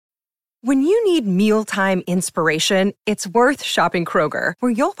When you need mealtime inspiration, it's worth shopping Kroger,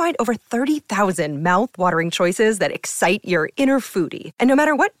 where you'll find over 30,000 mouth-watering choices that excite your inner foodie. And no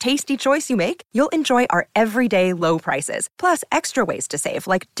matter what tasty choice you make, you'll enjoy our everyday low prices, plus extra ways to save,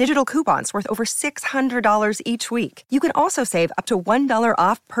 like digital coupons worth over $600 each week. You can also save up to $1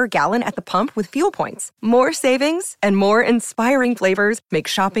 off per gallon at the pump with fuel points. More savings and more inspiring flavors make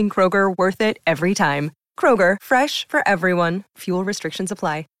shopping Kroger worth it every time. Kroger, fresh for everyone. Fuel restrictions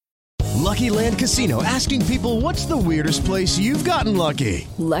apply. Lucky Land Casino, asking people, what's the weirdest place you've gotten lucky?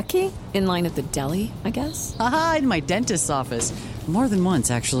 Lucky? In line at the deli, I guess? Aha, in my dentist's office. More than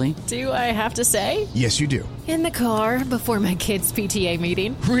once, actually. Do I have to say? Yes, you do. In the car before my kids' PTA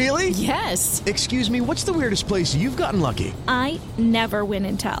meeting. Really? Yes. Excuse me, what's the weirdest place you've gotten lucky? I never win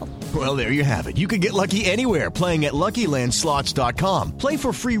and tell. Well, there you have it. You can get lucky anywhere, playing at LuckyLandSlots.com. Play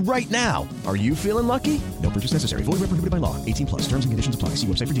for free right now. Are you feeling lucky? No purchase necessary. Void where prohibited by law. 18+. Terms and conditions apply. See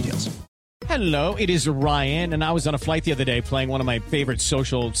website for details. Hello, it is Ryan, and I was on a flight the other day playing one of my favorite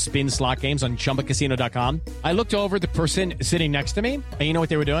social spin slot games on ChumbaCasino.com. I looked over at the person sitting next to me, and you know what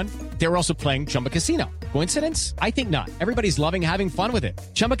they were doing? They were also playing Chumba Casino. Coincidence? I think not. Everybody's loving having fun with it.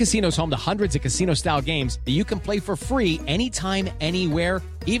 Chumba Casino is home to hundreds of casino-style games that you can play for free anytime, anywhere,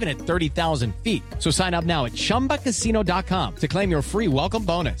 even at 30,000 feet. So sign up now at ChumbaCasino.com to claim your free welcome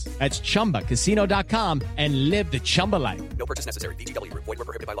bonus. That's ChumbaCasino.com and live the Chumba life. No purchase necessary. VGW. Void where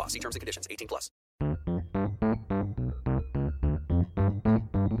prohibited by law. See terms and conditions. 18+.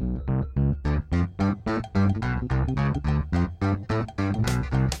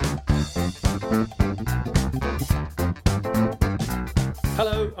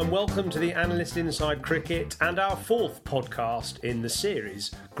 Hello and welcome to the Analyst Inside Cricket and our fourth podcast in the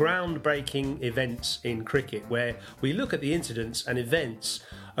series, Groundbreaking Events in Cricket, where we look at the incidents and events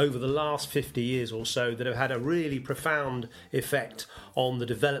over the last 50 years or so that have had a really profound effect on the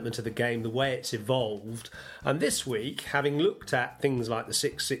development of the game, the way it's evolved. And this week, having looked at things like the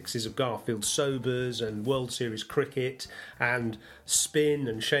 6 sixes of Garfield Sobers and World Series cricket and spin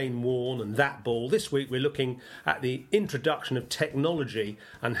and Shane Warne and that ball, this week we're looking at the introduction of technology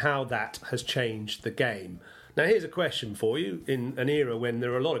and how that has changed the game. Now here's a question for you in an era when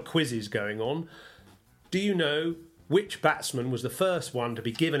there are a lot of quizzes going on. Do you know which batsman was the first one to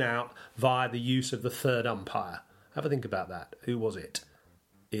be given out via the use of the third umpire? Have a think about that. Who was it?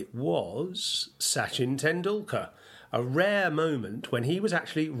 It was Sachin Tendulkar. A rare moment when he was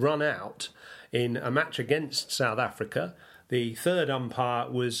actually run out in a match against South Africa. The third umpire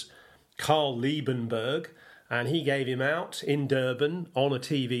was Carl Liebenberg, and he gave him out in Durban on a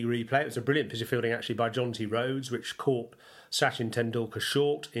TV replay. It was a brilliant piece of fielding actually by John T. Rhodes, which caught Sachin Tendulkar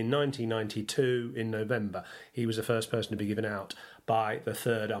short in 1992 in November. He was the first person to be given out by the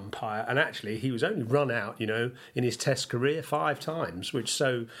third umpire, and actually he was only run out, in his Test career 5 times,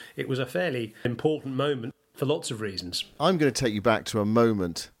 so it was a fairly important moment for lots of reasons. I'm going to take you back to a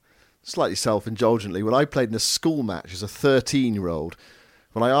moment, slightly self-indulgently, when I played in a school match as a 13-year-old,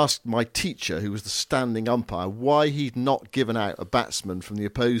 when I asked my teacher, who was the standing umpire, why he'd not given out a batsman from the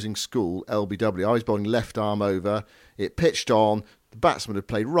opposing school, LBW. I was bowling left arm over, it pitched on, the batsman had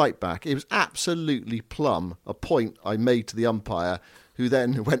played right back. It was absolutely plumb, a point I made to the umpire, who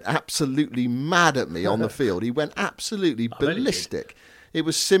then went absolutely mad at me on the field. He went absolutely ballistic. It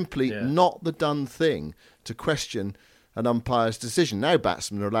was simply not the done thing to question an umpire's decision. Now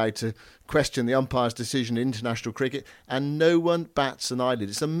batsmen are allowed to question the umpire's decision in international cricket, and no one bats an eyelid.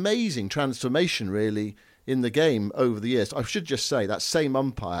 It's an amazing transformation, really, in the game over the years. I should just say that same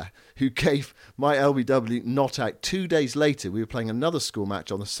umpire who gave my LBW not out 2 days later, we were playing another school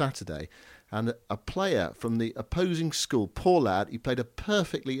match on a Saturday, and a player from the opposing school, poor lad, he played a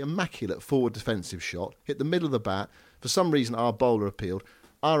perfectly immaculate forward defensive shot, hit the middle of the bat. For some reason, our bowler appealed.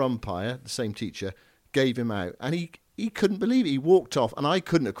 Our umpire, the same teacher, gave him out, and he couldn't believe it. He walked off, and I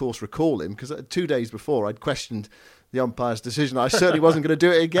couldn't, of course, recall him, because 2 days before I'd questioned the umpire's decision. I certainly wasn't going to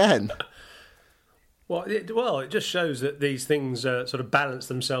do it again. Well, it just shows that these things sort of balance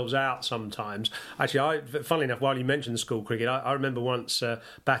themselves out sometimes. Actually, funnily enough, while you mentioned school cricket, I remember once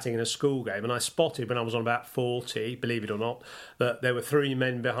batting in a school game, and I spotted when I was on about 40, believe it or not, that there were 3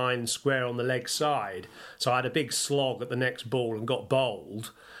 men behind square on the leg side. So I had a big slog at the next ball and got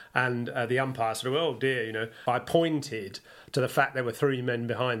bowled. And the umpire said, oh dear, I pointed to the fact there were 3 men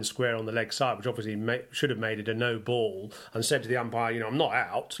behind square on the leg side, which obviously should have made it a no ball, and said to the umpire, I'm not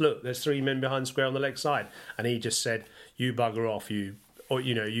out. Look, there's 3 men behind square on the leg side. And he just said, you bugger off, you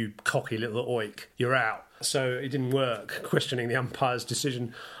cocky little oik, you're out. So it didn't work, questioning the umpire's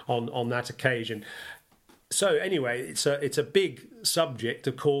decision on that occasion. So anyway, it's a big subject,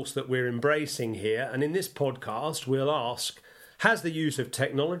 of course, that we're embracing here. And in this podcast, we'll ask, Has the use of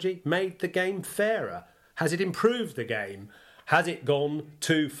technology made the game fairer? Has it improved the game? Has it gone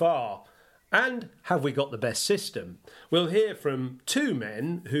too far? And have we got the best system? We'll hear from two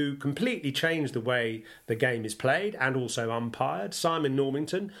men who completely changed the way the game is played and also umpired. Simon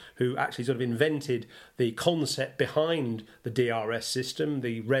Normington, who actually sort of invented the concept behind the DRS system,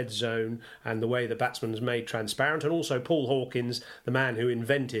 the red zone and the way the batsman is made transparent, and also Paul Hawkins, the man who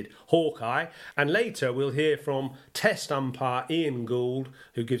invented Hawkeye. And later we'll hear from Test umpire Ian Gould,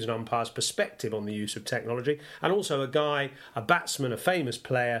 who gives an umpire's perspective on the use of technology, and also a batsman, a famous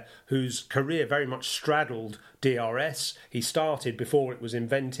player whose career very much straddled DRS. He started before it was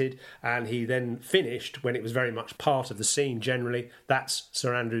invented and he then finished when it was very much part of the scene generally. That's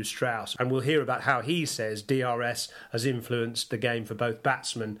Sir Andrew Strauss. And we'll hear about how he says DRS has influenced the game for both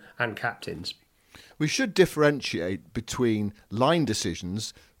batsmen and captains. We should differentiate between line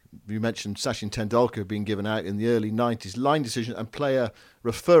decisions. You mentioned Sachin Tendulkar being given out in the early 90s, line decision and player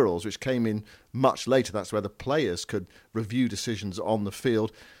referrals, which came in much later. That's where the players could review decisions on the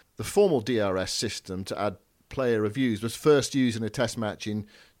field. The formal DRS system to add player reviews was first used in a test match in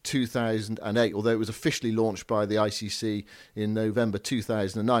 2008, although it was officially launched by the ICC in November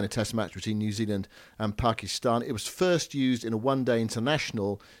 2009, a test match between New Zealand and Pakistan. It was first used in a one-day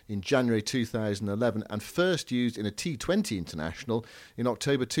international in January 2011 and first used in a T20 international in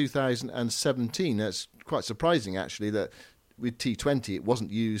October 2017. That's quite surprising, actually, that with T20 it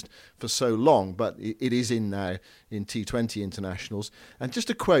wasn't used for so long, but it is in now in T20 internationals. And just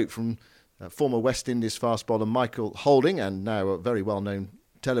a quote from former West Indies fast bowler Michael Holding, and now a very well-known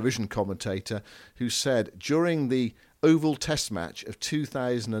television commentator, who said during the Oval Test match of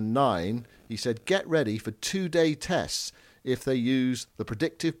 2009, he said, "Get ready for 2-day tests if they use the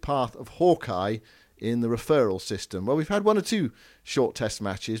predictive path of Hawkeye in the referral system." Well, we've had one or two short test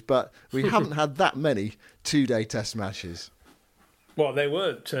matches, but we haven't had that many 2-day test matches. Well, they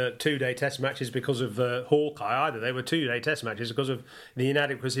weren't 2-day test matches because of Hawkeye either. They were 2-day test matches because of the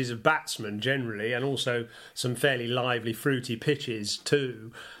inadequacies of batsmen generally, and also some fairly lively, fruity pitches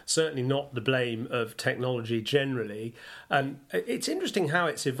too. Certainly not the blame of technology generally. It's interesting how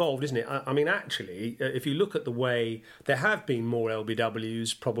it's evolved, isn't it? I mean, actually, if you look at the way there have been more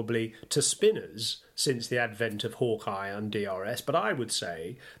LBWs probably to spinners since the advent of Hawkeye and DRS, but I would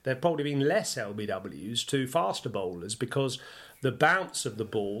say there have probably been less LBWs to faster bowlers because the bounce of the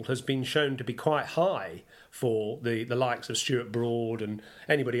ball has been shown to be quite high for the likes of Stuart Broad and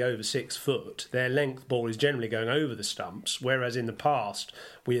anybody over 6 foot. Their length ball is generally going over the stumps, whereas in the past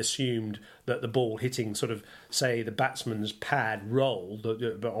we assumed that the ball hitting sort of, say, the batsman's pad roll,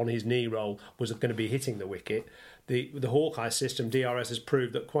 but on his knee roll, was going to be hitting the wicket. The Hawkeye system, DRS, has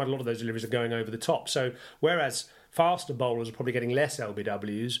proved that quite a lot of those deliveries are going over the top. So whereas faster bowlers are probably getting less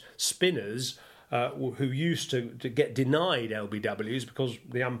LBWs, spinners who used to get denied LBWs because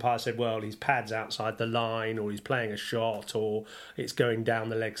the umpire said, well, his pad's outside the line, or he's playing a shot, or it's going down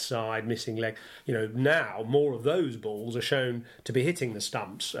the leg side, missing leg. Now more of those balls are shown to be hitting the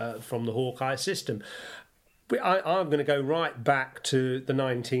stumps from the Hawkeye system. I'm going to go right back to the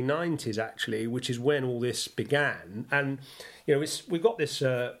 1990s, actually, which is when all this began. And, we've got this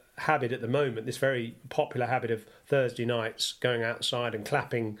habit at the moment, this very popular habit of Thursday nights going outside and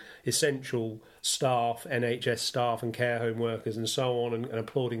clapping essential staff, NHS staff and care home workers and so on, and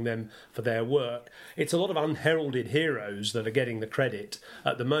applauding them for their work. It's a lot of unheralded heroes that are getting the credit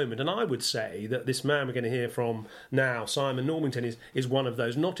at the moment, and I would say that this man we're going to hear from now, Simon Normington, is one of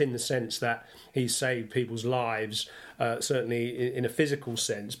those, not in the sense that he's saved people's lives, certainly in a physical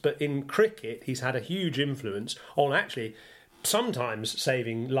sense, but in cricket he's had a huge influence on actually sometimes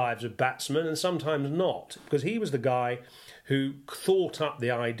saving lives of batsmen and sometimes not, because he was the guy who thought up the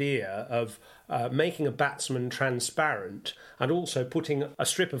idea of making a batsman transparent and also putting a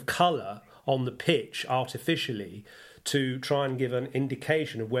strip of colour on the pitch artificially to try and give an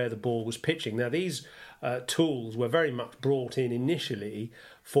indication of where the ball was pitching. Now, these tools were very much brought in initially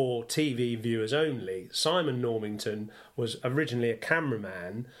for TV viewers only. Simon Normington was originally a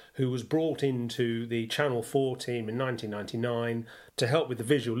cameraman who was brought into the Channel 4 team in 1999 to help with the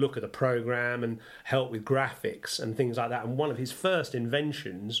visual look of the programme and help with graphics and things like that. And one of his first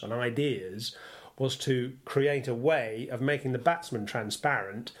inventions and ideas was to create a way of making the batsman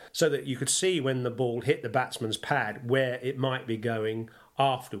transparent so that you could see when the ball hit the batsman's pad where it might be going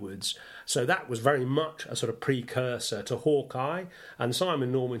afterwards. So that was very much a sort of precursor to Hawkeye, and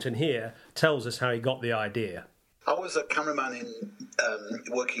Simon Normington here tells us how he got the idea. I was a cameraman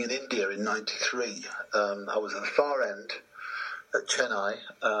working in India in '93. I was at the far end at Chennai,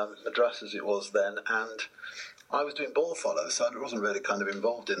 Madras as it was then, and I was doing ball follow, so I wasn't really kind of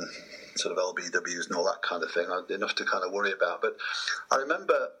involved in sort of LBWs and all that kind of thing, enough to kind of worry about. But I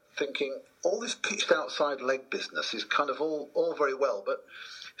remember thinking, all this pitched outside leg business is kind of all very well, but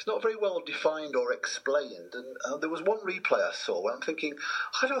it's not very well defined or explained. And there was one replay I saw where I'm thinking,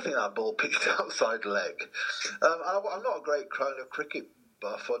 I don't think that ball pitched outside leg. I'm not a great kind of cricket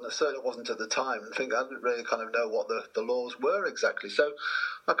buff, and I certainly wasn't at the time, and think I didn't really kind of know what the laws were exactly. So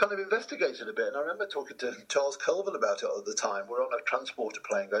I kind of investigated a bit, and I remember talking to Charles Colville about it at the time. We're on a transporter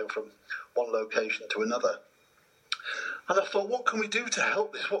plane going from one location to another. And I thought, what can we do to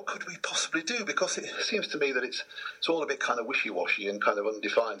help this? What could we possibly do? Because it seems to me that it's all a bit kind of wishy-washy and kind of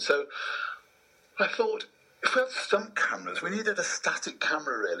undefined. So I thought, if we had stump cameras, we needed a static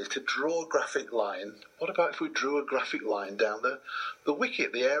camera, really, to draw a graphic line. What about if we drew a graphic line down the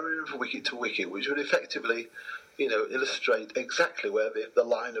wicket, the area of wicket to wicket, which would effectively, illustrate exactly where the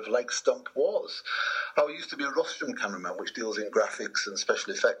line of leg stump was. I used to be a rostrum cameraman, which deals in graphics and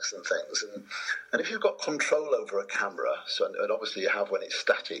special effects and things. And if you've got control over a camera, and obviously you have when it's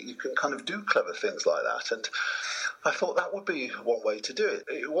static, you can kind of do clever things like that. And I thought that would be one way to do it.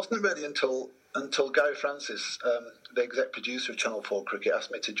 It wasn't really until Gary Francis, the exec producer of Channel 4 Cricket,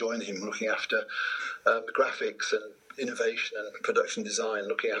 asked me to join him looking after the graphics and innovation and production design,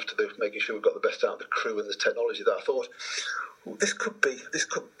 looking after making sure we've got the best out of the crew and the technology, that I thought, this could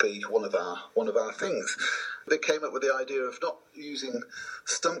be one of our things. They came up with the idea of not using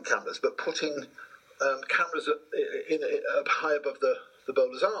stump cameras, but putting cameras high above the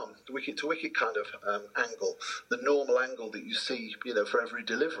bowler's arm, the wicket-to-wicket kind of angle, the normal angle that you see, for every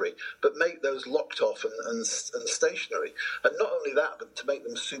delivery, but make those locked off and stationary. And not only that, but to make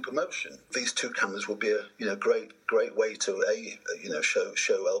them super motion. These two cameras would be a great way to show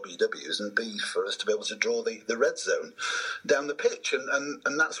LBWs, and B, for us to be able to draw the red zone down the pitch, and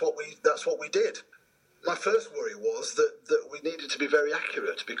that's what we did. My first worry was that we needed to be very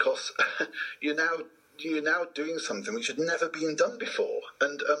accurate, because you're now doing something which had never been done before.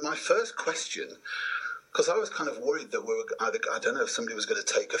 And my first question, because I was kind of worried that we were either, I don't know, if somebody was going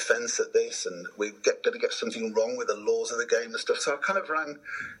to take offence at this and we're going to get something wrong with the laws of the game and stuff. So I kind of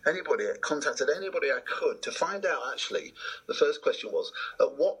contacted anybody I could to find out, actually. The first question was,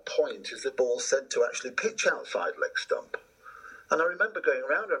 at what point is the ball said to actually pitch outside leg stump? And I remember going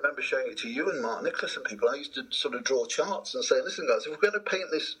around, I remember showing it to you and Mark Nicholas and people. I used to sort of draw charts and say, listen guys, if we're going to paint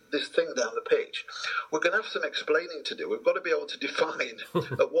this thing down the pitch, we're going to have some explaining to do. We've got to be able to define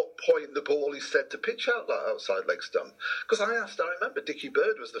at what point the ball is said to pitch outside leg stump. Because I remember Dickie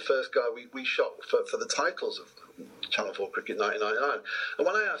Bird was the first guy we shot for the titles of Channel 4 Cricket 1999. And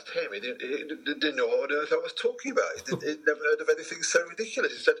when I asked him, he didn't know what on earth I was talking about. He'd never heard of anything so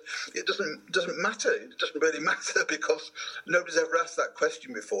ridiculous. He said, it doesn't matter. It doesn't really matter, because nobody's ever asked that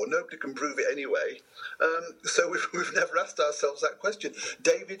question before. Nobody can prove it anyway. So we've never asked ourselves that question.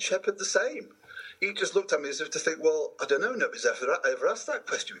 David Shepherd the same. He just looked at me as if to think, well, I don't know, nobody's ever asked that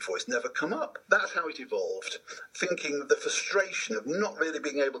question before. It's never come up. That's how it evolved. Thinking the frustration of not really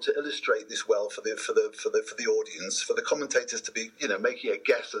being able to illustrate this well for the audience, for the commentators to be, making a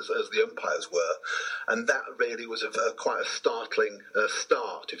guess as the umpires were, and that really was quite a startling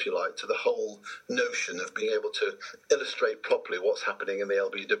start, if you like, to the whole notion of being able to illustrate properly what's happening in the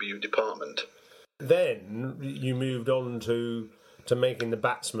LBW department. Then you moved on to making the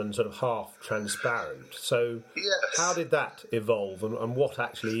batsman sort of half transparent. So yes. How did that evolve, and what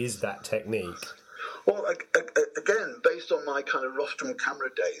actually is that technique? Well, again, based on my kind of rostrum camera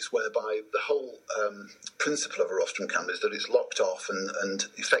days, whereby the whole principle of a rostrum camera is that it's locked off and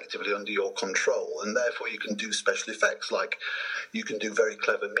effectively under your control, and therefore you can do special effects, like you can do very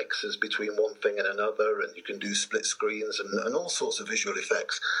clever mixes between one thing and another, and you can do split screens and all sorts of visual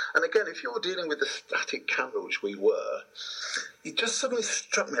effects. And again, if you're dealing with a static camera, which we were, it just suddenly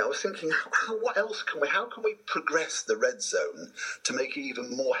struck me. I was thinking, what else how can we progress the red zone to make it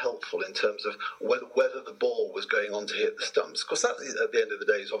even more helpful in terms of whether the ball was going on to hit the stumps? Because that, at the end of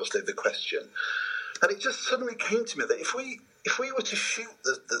the day, is obviously the question. And it just suddenly came to me that if we were to shoot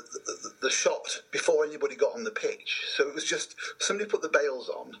the shot before anybody got on the pitch, so it was just somebody put the bails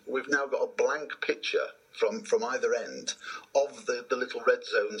on, we've now got a blank picture from either end of the little red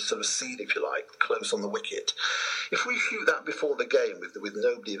zone sort of seed, if you like, close on the wicket. If we shoot that before the game with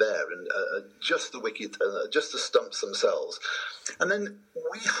nobody there and just the wicket, just the stumps themselves, and then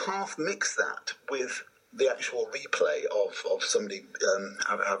we half mix that with the actual replay of somebody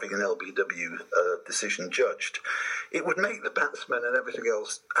having an LBW decision judged, it would make the batsman and everything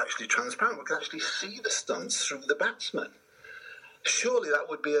else actually transparent. We can actually see the stunts through the batsman. Surely that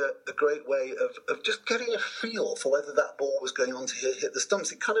would be a great way of just getting a feel for whether that ball was going on to hit the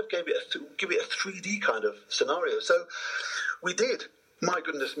stumps. It kind of give it a 3D kind of scenario. So we did. My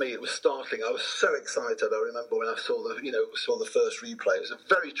goodness me, it was startling. I was so excited. I remember when I saw the first replay. It was a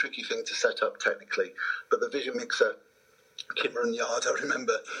very tricky thing to set up technically, but the vision mixer, Kimmerer Yard, I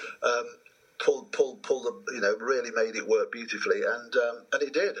remember, pulled the, really made it work beautifully, and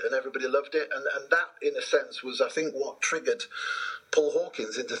it did, and everybody loved it, and that, in a sense, was, I think, what triggered Paul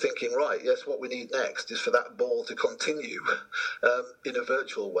Hawkins into thinking, right, yes, what we need next is for that ball to continue in a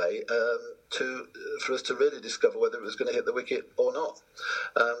virtual way for us to really discover whether it was going to hit the wicket or not.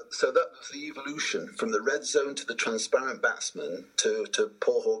 So that was the evolution from the red zone to the transparent batsman to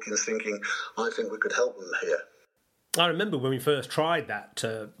Paul Hawkins thinking, I think we could help them here. I remember when we first tried that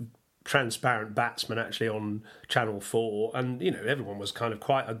transparent batsman actually on Channel 4, and everyone was kind of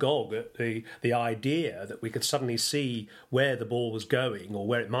quite agog at the idea that we could suddenly see where the ball was going or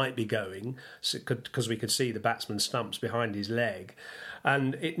where it might be going, because we could see the batsman's stumps behind his leg.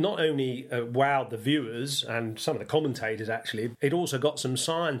 And it not only wowed the viewers and some of the commentators, actually, it also got some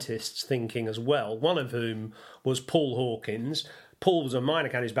scientists thinking as well, one of whom was Paul Hawkins. Paul was a minor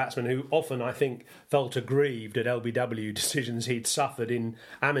counties batsman who often, I think, felt aggrieved at LBW decisions he'd suffered in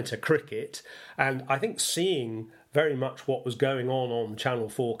amateur cricket. And I think seeing very much what was going on Channel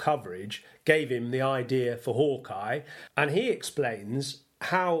 4 coverage gave him the idea for Hawkeye. And he explains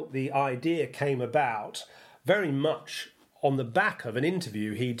how the idea came about very much on the back of an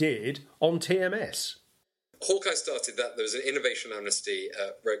interview he did on TMS. Hawkeye started that. There was an innovation amnesty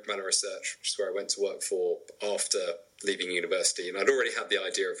at Roke Manor Research, which is where I went to work for after leaving university. And I'd already had the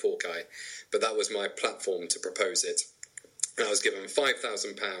idea of Hawkeye, but that was my platform to propose it. And I was given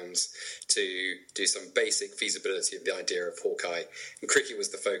 £5,000 to do some basic feasibility of the idea of Hawkeye. And cricket was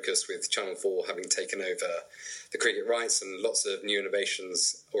the focus, with Channel 4 having taken over the cricket rights and lots of new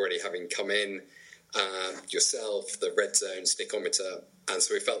innovations already having come in. Yourself, the red zone, Snickometer. And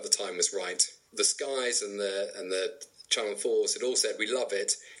so we felt the time was right. The Skies and the Channel 4s had all said, we love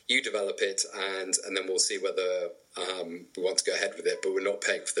it, you develop it, and then we'll see whether we want to go ahead with it, but we're not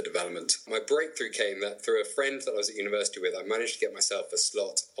paying for the development. My breakthrough came that through a friend that I was at university with, I managed to get myself a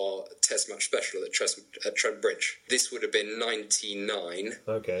slot on a Test Match Special at Trent Bridge. This would have been 99.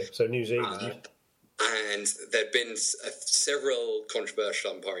 Okay, so New Zealand. And there'd been several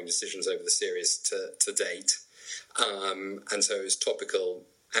controversial umpiring decisions over the series to date, and so it was topical.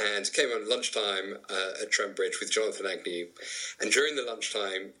 And came on lunchtime at Trent Bridge with Jonathan Agnew. And during the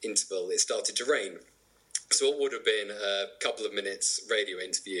lunchtime interval, it started to rain. So what would have been a couple of minutes radio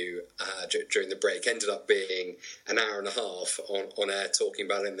interview during the break ended up being an hour and a half on air talking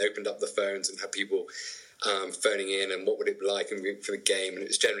about it. And they opened up the phones and had people phoning in and what would it be like for the game. And it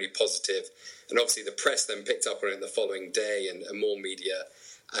was generally positive. And obviously the press then picked up on it the following day and more media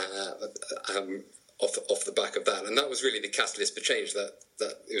off the back of that. And that was really the catalyst for change, that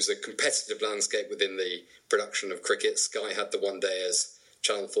it was a competitive landscape within the production of cricket. Sky had the one-dayers,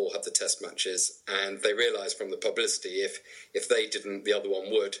 Channel 4 had the test matches, and they realised from the publicity if they didn't, the other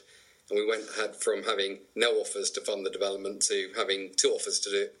one would. And we had from having no offers to fund the development to having 2 offers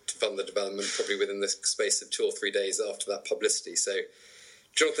to fund the development, probably within the space of 2 or 3 days after that publicity. So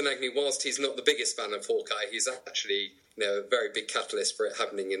Jonathan Agnew, whilst he's not the biggest fan of Hawkeye, he's actually a very big catalyst for it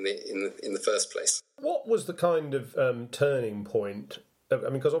happening in the first place. What was the kind of turning point? I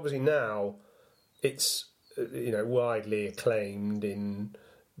mean, because obviously now it's widely acclaimed in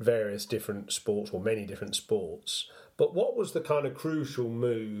various different sports, or many different sports. But what was the kind of crucial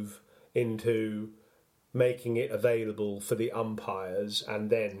move into making it available for the umpires and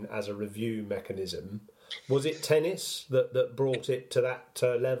then as a review mechanism? Was it tennis that brought it to that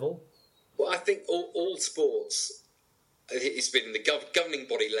level? Well, I think all sports, it's been the governing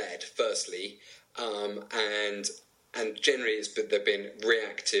body led, firstly, and generally they've been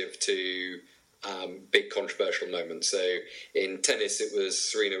reactive to big controversial moments. So in tennis, it was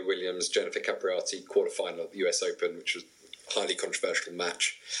Serena Williams, Jennifer Capriati quarterfinal at the US Open, which was a highly controversial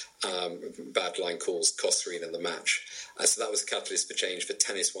match. Bad line calls cost Serena the match. So that was the catalyst for change for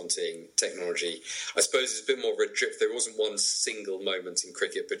tennis wanting technology. I suppose it's a bit more of a drift. There wasn't one single moment in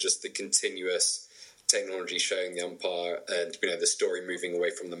cricket, but just the continuous technology showing the umpire and the story moving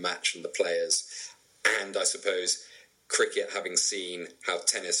away from the match and the players. And I suppose cricket, having seen how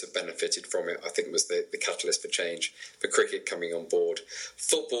tennis have benefited from it, I think was the catalyst for change for cricket coming on board.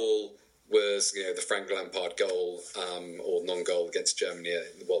 Football was, the Frank Lampard goal or non-goal against Germany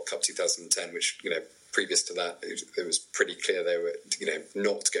in the World Cup 2010, which, previous to that, it was pretty clear they were,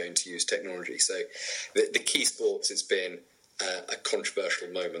 not going to use technology. So the key sports, it's been a controversial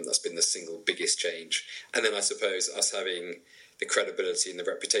moment. That's been the single biggest change. And then I suppose us having the credibility and the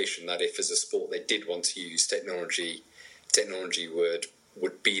reputation that if as a sport they did want to use technology would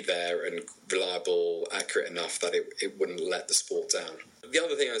would be there and reliable, accurate enough that it wouldn't let the sport down. The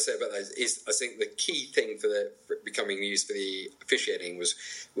other thing I would say about that is I think the key thing for becoming used for the officiating was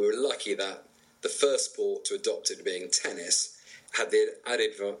we were lucky that the first sport to adopt it being tennis had the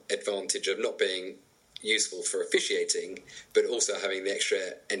added advantage of not being useful for officiating, but also having the extra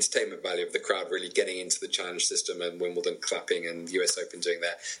entertainment value of the crowd really getting into the challenge system and Wimbledon clapping and US Open doing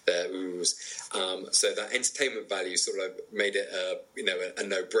their oohs. So that entertainment value sort of made it a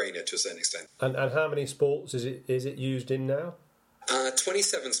no-brainer to a certain extent. And how many sports is it used in now?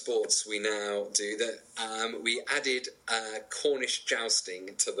 27 sports we now do that. We added Cornish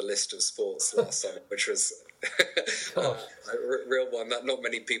jousting to the list of sports last summer, which was a real one that not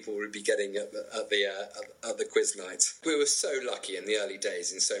many people would be getting at the quiz night. We were so lucky in the early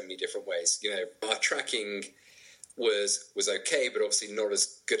days in so many different ways. Our tracking was okay, but obviously not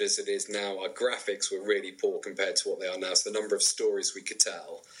as good as it is now. Our graphics were really poor compared to what they are now. So the number of stories we could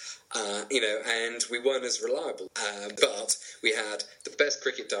tell, and we weren't as reliable. But we had the best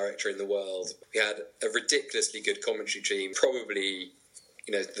cricket director in the world. We had a ridiculously good commentary team, probably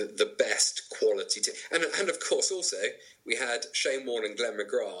the best quality team. And of course also we had Shane Warne and Glenn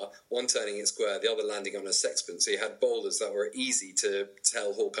McGrath, one turning it square, the other landing on a sexpence. So you had bowlers that were easy to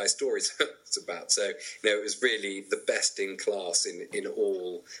tell Hawkeye stories about. So it was really the best in class in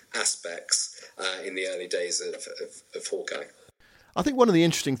all aspects in the early days of Hawkeye. I think one of the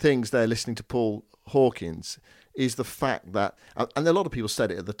interesting things there, listening to Paul Hawkins, is the fact that, and a lot of people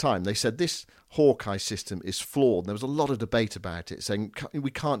said it at the time, they said this Hawkeye system is flawed. And there was a lot of debate about it, saying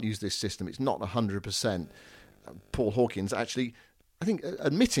we can't use this system, it's not 100%. Paul Hawkins actually, I think,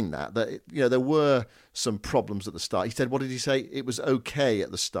 admitting that there were some problems at the start. He said, what did he say? It was okay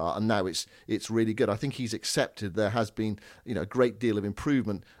at the start, and now it's really good. I think he's accepted there has been a great deal of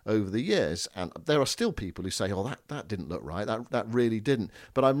improvement over the years, and there are still people who say, oh, that didn't look right, that really didn't.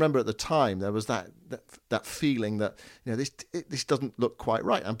 But I remember at the time there was that feeling that this doesn't look quite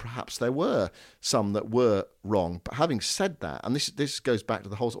right, and perhaps there were some that were wrong. But having said that, and this goes back to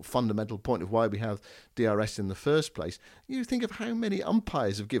the whole sort of fundamental point of why we have DRS in the first place, you think of how many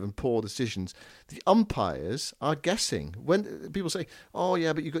umpires have given poor decisions. The umpires are guessing. When people say, oh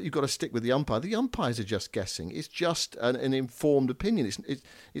yeah, but you've got to stick with the umpire, the umpires are just guessing. It's just an informed opinion.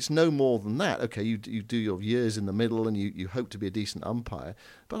 It's no more than that. Okay, you do your years in the middle and you hope to be a decent umpire.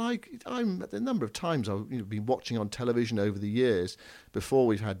 But I'm the number of times I've been watching on television over the years before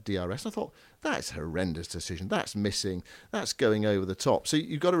we've had DRS, I thought, that's a horrendous decision. That's missing. That's going over the top. So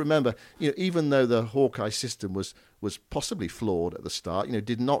you've got to remember, even though the Hawkeye system was possibly flawed at the start,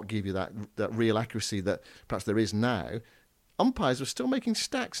 did not give you that real accuracy that perhaps there is now, umpires were still making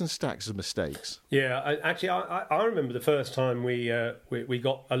stacks and stacks of mistakes. Yeah, I remember the first time we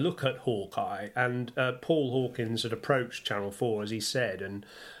got a look at Hawkeye, and Paul Hawkins had approached Channel 4, as he said, and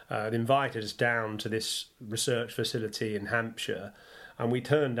invited us down to this research facility in Hampshire. And we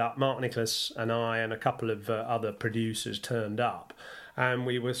turned up, Mark Nicholas and I and a couple of other producers turned up, and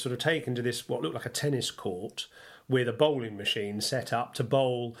we were sort of taken to this, what looked like a tennis court, with a bowling machine set up to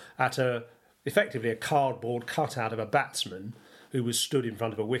bowl at effectively a cardboard cutout of a batsman who was stood in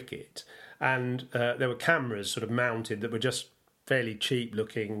front of a wicket. And there were cameras sort of mounted that were just fairly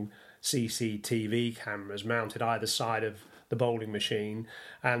cheap-looking CCTV cameras mounted either side of the bowling machine,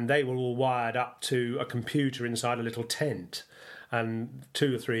 and they were all wired up to a computer inside a little tent. And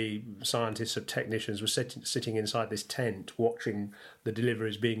 2 or 3 scientists or technicians were sitting inside this tent watching the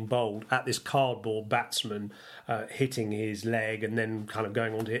deliveries being bowled at this cardboard batsman hitting his leg and then kind of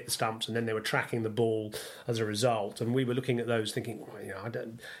going on to hit the stumps, and then they were tracking the ball as a result. And we were looking at those thinking,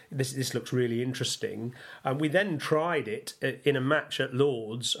 this looks really interesting. And we then tried it in a match at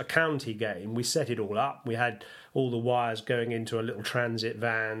Lord's, a county game. We set it all up. We had all the wires going into a little transit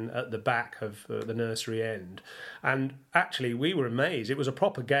van at the back of the nursery end. And actually, we were amazed. It was a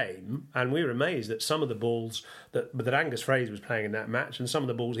proper game, and we were amazed that some of the balls that Angus Fraser was playing in that match and some of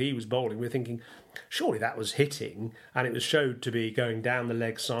the balls he was bowling, we were thinking, surely that was hitting, and it was showed to be going down the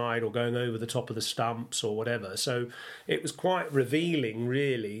leg side or going over the top of the stumps or whatever. So it was quite revealing,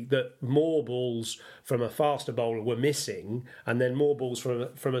 really, that more balls from a faster bowler were missing and then more balls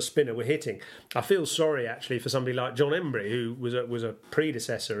from a spinner were hitting. I feel sorry, actually, for somebody like John Embry, who was a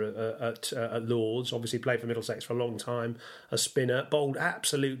predecessor at Lord's, obviously played for Middlesex for a long time, a spinner, bowled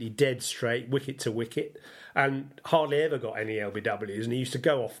absolutely dead straight, wicket to wicket, and hardly ever got any LBWs, and he used to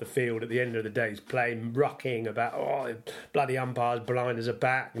go off the field at the end of the day playing, rucking about, bloody umpires blind as a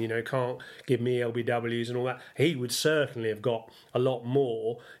bat, can't give me LBWs and all that. He would certainly have got a lot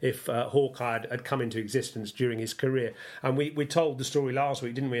more if Hawkeye had come into existence during his career. And we told the story last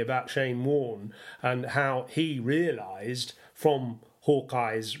week, didn't we, about Shane Warne and how he realised from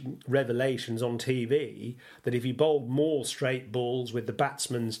Hawkeye's revelations on TV that if he bowled more straight balls with the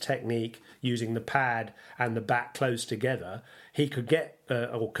batsman's technique using the pad and the bat close together, he could get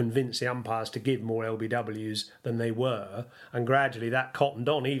or convince the umpires to give more LBWs than they were, and gradually that cottoned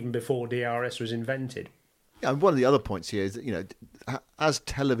on even before DRS was invented. Yeah, and one of the other points here is that, as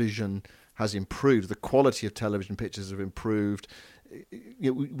television has improved, the quality of television pictures have improved.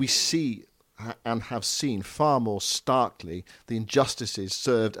 We see and have seen far more starkly the injustices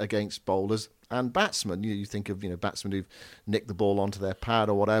served against bowlers and batsmen. You think of batsmen who've nicked the ball onto their pad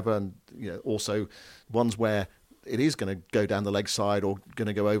or whatever, and also ones where it is going to go down the leg side or going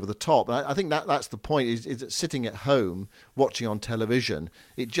to go over the top. And I think that's the point. Is that sitting at home watching on television,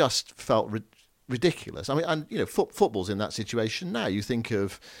 it just felt ridiculous. I mean, and football's in that situation now. You think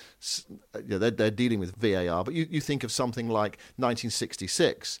of they're dealing with VAR, but you think of something like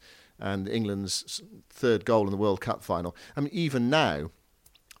 1966. And England's third goal in the World Cup final. I mean, even now,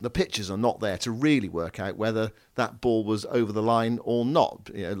 the pictures are not there to really work out whether that ball was over the line or not.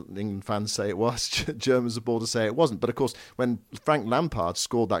 England fans say it was, German supporters say it wasn't. But of course, when Frank Lampard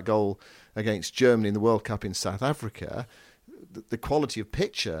scored that goal against Germany in the World Cup in South Africa, the quality of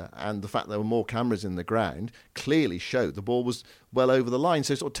picture and the fact there were more cameras in the ground clearly showed the ball was well over the line.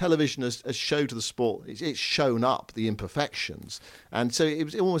 So sort of television has showed to the sport, it's shown up the imperfections. And so it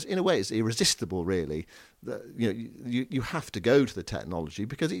was almost, in a way, it's irresistible, really. You have to go to the technology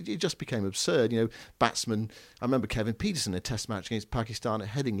because it just became absurd. Batsmen, I remember Kevin Peterson in a test match against Pakistan at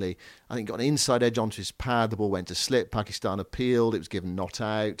Headingley, I think got an inside edge onto his pad, the ball went to slip, Pakistan appealed, it was given not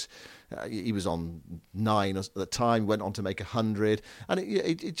out. He was on 9 at the time, went on to make 100, and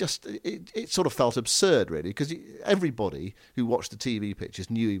it sort of felt absurd, really, because everybody who watched the TV pictures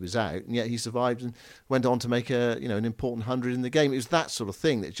knew he was out, and yet he survived and went on to make an important 100 in the game. It was that sort of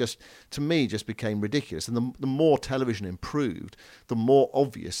thing that just, to me, just became ridiculous. And the more television improved, the more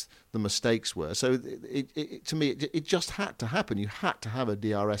obvious the mistakes were. So to me, it just had to happen. You had to have a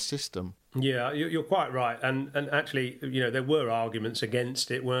DRS system. Yeah, you're quite right. And actually, there were arguments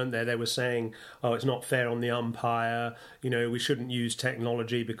against it, weren't there? They were saying, it's not fair on the umpire, we shouldn't use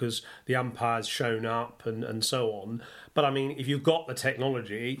technology because the umpire's shown up and so on. But I mean, if you've got the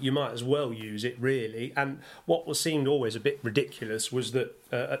technology, you might as well use it, really. And what seemed always a bit ridiculous was that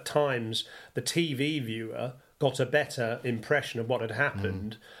at times the TV viewer got a better impression of what had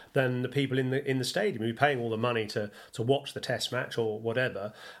happened than the people in the stadium who were paying all the money to watch the test match or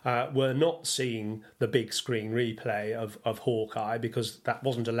whatever, were not seeing the big screen replay of Hawkeye because that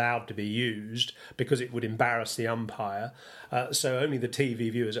wasn't allowed to be used because it would embarrass the umpire. So only the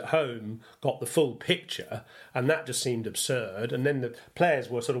TV viewers at home got the full picture, and that just seemed absurd. And then the players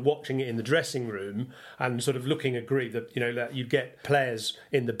were sort of watching it in the dressing room and sort of looking aggrieved that, that you'd get players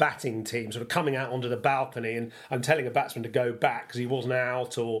in the batting team sort of coming out onto the balcony and telling a batsman to go back because he wasn't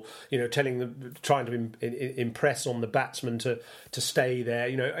out, or telling them, trying to impress on the batsman to stay there.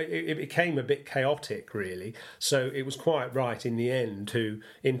 It became a bit chaotic, really. So it was quite right in the end to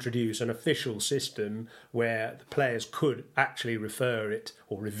introduce an official system where the players could actually refer it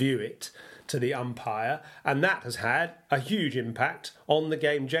or review it to the umpire, and that has had a huge impact on the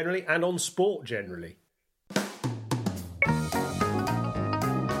game generally and on sport generally.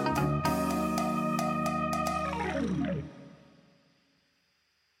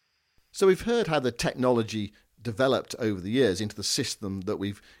 So we've heard how the technology developed over the years into the system that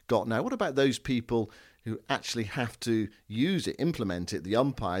we've got now. What about those people who actually have to use it, implement it, the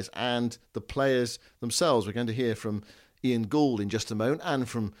umpires and the players themselves? We're going to hear from Ian Gould in just a moment, and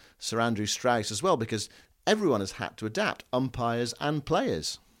from Sir Andrew Strauss as well, because everyone has had to adapt, umpires and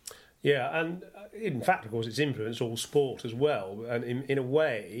players. Yeah, and in fact, of course, it's influenced all sport as well. And in a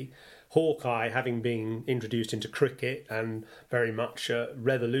way, Hawkeye, having been introduced into cricket and very much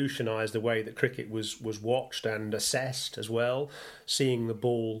revolutionised the way that cricket was watched and assessed as well, seeing the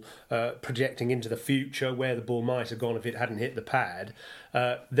ball projecting into the future, where the ball might have gone if it hadn't hit the pad.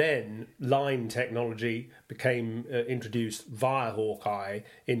 Then line technology became introduced via Hawkeye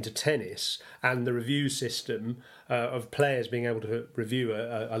into tennis, and the review system of players being able to review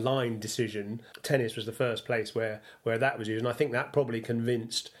a line decision. Tennis was the first place where that was used, and I think that probably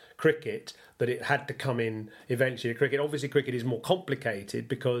convinced cricket that it had to come in eventually to cricket. Obviously, cricket is more complicated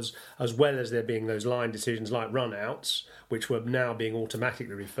because, as well as there being those line decisions like run-outs, which were now being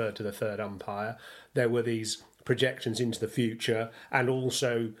automatically referred to the third umpire, there were these projections into the future, and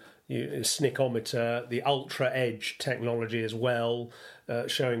also snickometer, the ultra edge technology as well,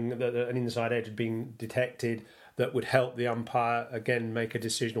 showing that an inside edge had been detected that would help the umpire again make a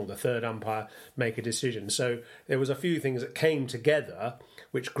decision, or the third umpire make a decision. So there was a few things that came together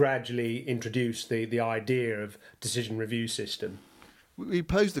which gradually introduced the idea of decision review system. We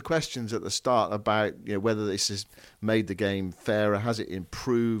posed the questions at the start about whether this has made the game fairer, has it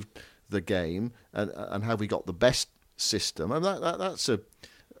improved the game, and have we got the best system? And that's a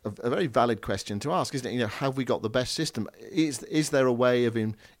very valid question to ask, isn't it? Have we got the best system? Is there a way of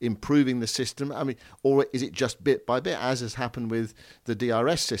improving the system? I mean, or is it just bit by bit, as has happened with the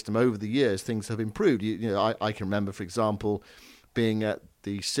DRS system over the years? Things have improved. I can remember, for example, being at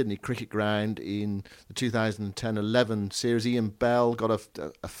the Sydney Cricket Ground in the 2010-11 series. Ian Bell got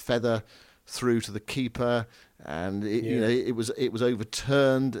a feather through to the keeper, and it was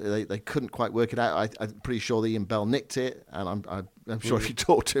overturned. They couldn't quite work it out. I'm pretty sure that Ian Bell nicked it, and I'm sure if you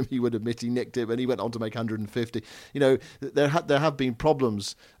talked to him, he would admit he nicked it. But he went on to make 150. There have been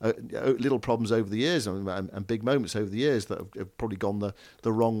problems, little problems over the years, and big moments over the years that have probably gone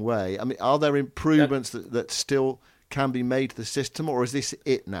the wrong way. I mean, are there improvements that still can be made to the system, or is this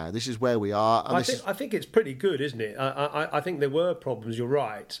it now? This is where we are. And I think it's pretty good, isn't it? I think there were problems, you're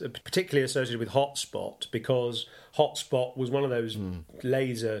right, particularly associated with Hotspot, because Hotspot was one of those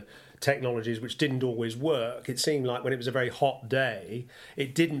laser technologies which didn't always work. It seemed like when it was a very hot day,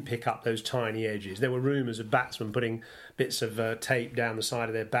 it didn't pick up those tiny edges. There were rumours of batsmen putting bits of tape down the side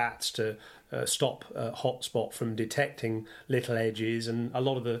of their bats to stop Hotspot from detecting little edges, and a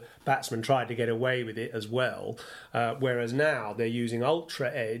lot of the batsmen tried to get away with it as well, whereas now they're using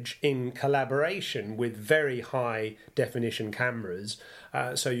Ultra Edge in collaboration with very high definition cameras,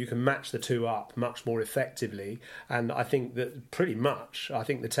 so you can match the two up much more effectively. And I think that pretty much,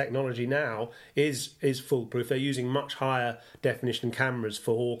 the technology now is foolproof. They're using much higher definition cameras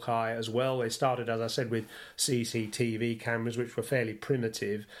for Hawkeye as well. They started, as I said, with CCTV cameras, which were fairly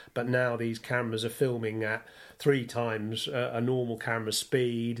primitive, but now these cameras are filming at 3 times a normal camera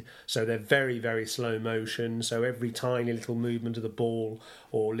speed, so they're very, very slow motion, so every tiny little movement of the ball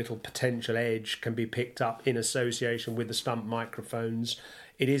or little potential edge can be picked up in association with the stump microphones.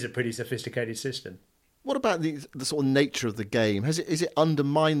 It is a pretty sophisticated system. What about the sort of nature of the game? Is it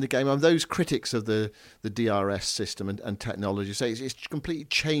undermined the game? I mean, those critics of the DRS system and technology say it's completely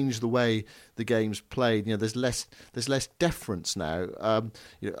changed the way the game's played. There's less deference now.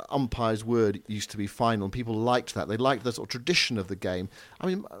 Umpire's word used to be final, and people liked that. They liked the sort of tradition of the game. I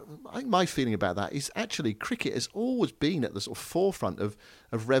mean, I think my feeling about that is actually cricket has always been at the sort of forefront of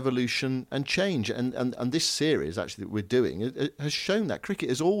revolution and change, and this series actually that we're doing it has shown that cricket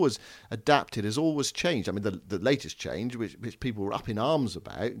has always adapted, has always changed. I mean, the latest change, which people were up in arms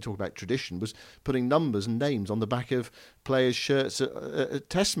about, and talk about tradition, was putting numbers and names on the back of players' shirts at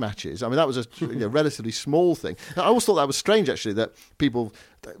test matches. I mean, that was a relatively small thing. I always thought that was strange, actually, that people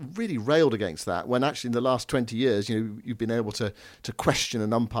really railed against that, when actually in the last 20 years, you've been able to question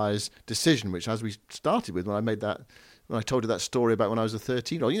an umpire's decision, which, as we started with, when I told you that story about when I was a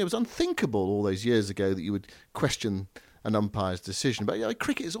 13-year-old, it was unthinkable all those years ago that you would question an umpire's decision. But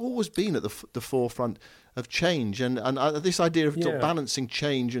cricket has always been at the forefront of change, and this idea of sort of balancing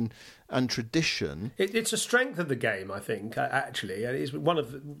change and tradition. It's a strength of the game, I think, actually. It's one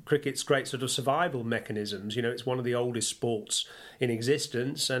of cricket's great sort of survival mechanisms. It's one of the oldest sports in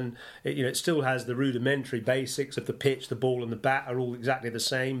existence, and it still has the rudimentary basics of the pitch, the ball and the bat are all exactly the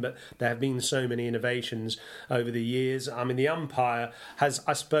same, but there have been so many innovations over the years. I mean, the umpire has,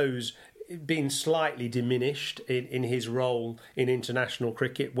 I suppose, been slightly diminished in his role in international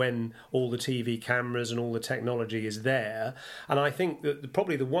cricket when all the TV cameras and all the technology is there. And I think that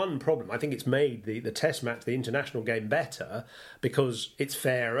probably the one problem, I think it's made the test match, the international game, better because it's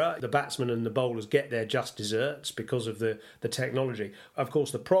fairer. The batsmen and the bowlers get their just desserts because of the technology. Of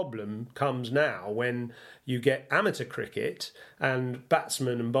course, the problem comes now when you get amateur cricket and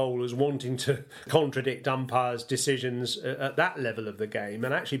batsmen and bowlers wanting to contradict umpires' decisions at that level of the game.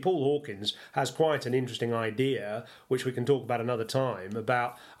 And actually, Paul Hawkins has quite an interesting idea, which we can talk about another time,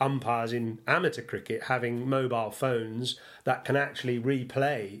 about umpires in amateur cricket having mobile phones that can actually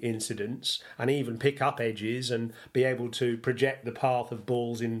replay incidents and even pick up edges and be able to project the path of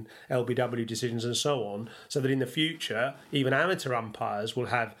balls in LBW decisions and so on, so that in the future, even amateur umpires will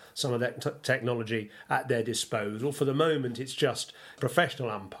have some of that technology at their disposal. For the moment, it's just professional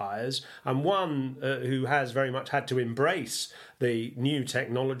umpires, and one who has very much had to embrace the new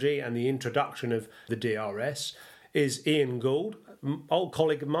technology and the introduction of the DRS is Ian Gould, old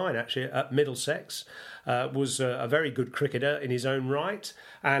colleague of mine actually at Middlesex, was a very good cricketer in his own right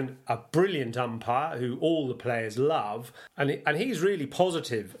and a brilliant umpire who all the players love, and he's really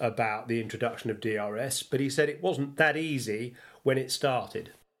positive about the introduction of DRS, but he said it wasn't that easy when it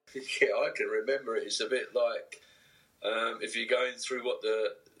started. Yeah, I can remember it. It's a bit like if you're going through what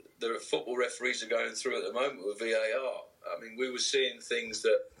the football referees are going through at the moment with VAR. I mean, we were seeing things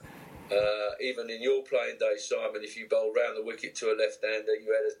that Even in your playing days, Simon, if you bowled round the wicket to a left-hander,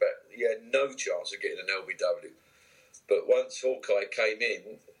 you had no chance of getting an LBW. But once Hawkeye came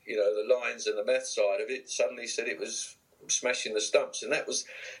in, the lines and the math side of it suddenly said it was smashing the stumps, and that was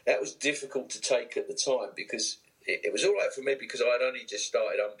difficult to take at the time, because it was all right for me because I had only just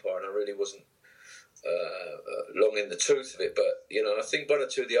started umpiring. I really wasn't long in the tooth of it, but I think one or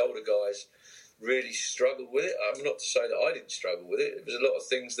two of the older guys really struggled with it. I'm not to say that I didn't struggle with it. It was a lot of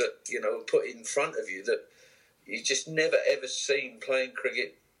things that were put in front of you that you just never ever seen playing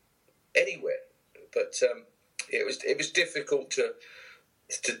cricket anywhere. But it was difficult to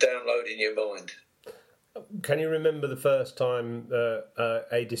download in your mind. Can you remember the first time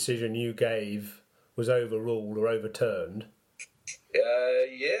a decision you gave was overruled or overturned?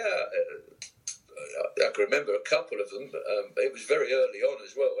 Yeah, I can remember a couple of them. It was very early on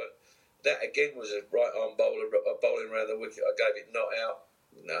as well. That again was a right-arm bowler bowling around the wicket. I gave it not out.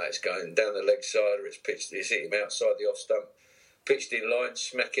 No, it's going down the leg side, or it's hit him outside the off stump, pitched in line,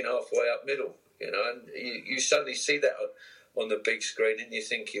 smacking halfway up middle. And you suddenly see that on the big screen, and you're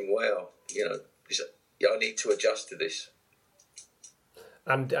thinking, wow, I need to adjust to this.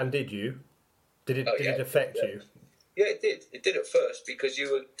 And did you? Did it affect you? Yeah, it did. It did at first, because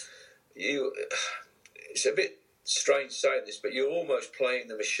you. It's a bit strange saying this, but you're almost playing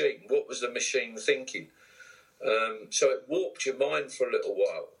the machine. What was the machine thinking? So it warped your mind for a little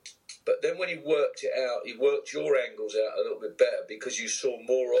while. But then when you worked it out, you worked your angles out a little bit better because you saw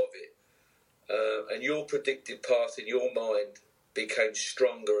more of it. And your predictive path in your mind became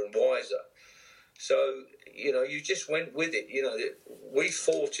stronger and wiser. So, you just went with it. We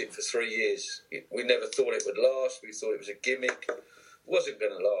fought it for 3 years. We never thought it would last. We thought it was a gimmick. Wasn't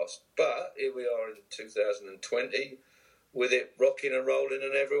going to last, but here we are in 2020 with it rocking and rolling,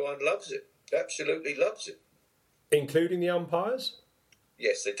 and everyone loves it, absolutely loves it, including the umpires.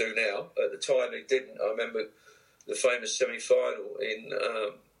 Yes, they do now. At the time they didn't. I remember the famous semi-final in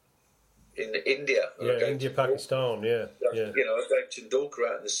India. India Pakistan. Yeah. I gave Tendulkar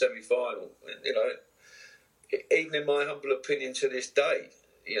out in the semi-final, and even in my humble opinion to this day,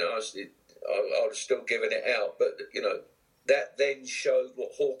 I was still giving it out, but that then showed what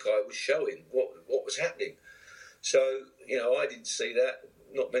Hawkeye was showing, what was happening. So, I didn't see that.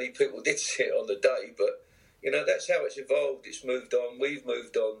 Not many people did see it on the day, but, that's how it's evolved. It's moved on. We've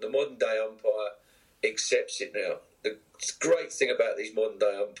moved on. The modern day umpire accepts it now. The great thing about these modern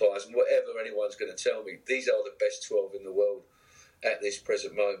day umpires, and whatever anyone's going to tell me, these are the best 12 in the world at this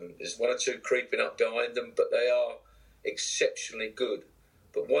present moment. There's one or two creeping up behind them, but they are exceptionally good.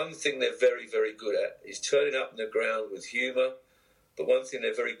 But one thing they're very, very good at is turning up in the ground with humour. But one thing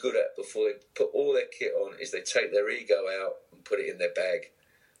they're very good at before they put all their kit on is they take their ego out and put it in their bag.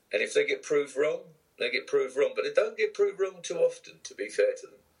 And if they get proved wrong, they get proved wrong. But they don't get proved wrong too often, to be fair to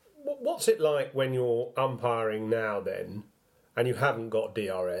them. What's it like when you're umpiring now then, and you haven't got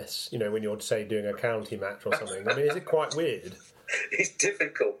DRS, when you're, say, doing a county match or something? I mean, is it quite weird? It's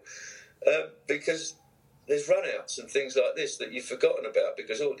difficult because there's run-outs and things like this that you've forgotten about,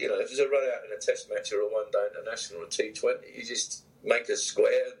 because if there's a run-out in a test match or a one-day international or a T20, you just make a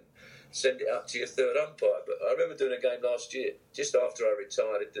square and send it up to your third umpire. But I remember doing a game last year, just after I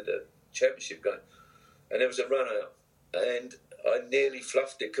retired, I did a championship game, and there was a run-out, and I nearly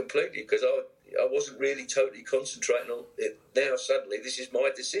fluffed it completely because I wasn't really totally concentrating on it. Now suddenly this is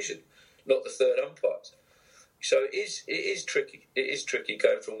my decision, not the third umpire's. So it is tricky. It is tricky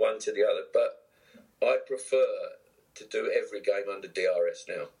going from one to the other, but I prefer to do every game under DRS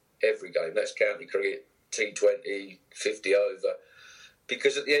now. Every game. That's county cricket, T20, 50 over.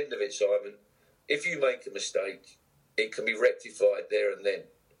 Because at the end of it, Simon, if you make a mistake, it can be rectified there and then.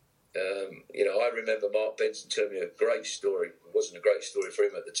 I remember Mark Benson telling me a great story. It wasn't a great story for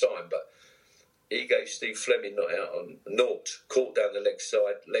him at the time, but he gave Steve Fleming not out on naught, caught down the leg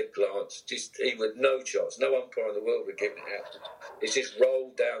side, leg glance, he with no chance. No umpire in the world would give it out. It's just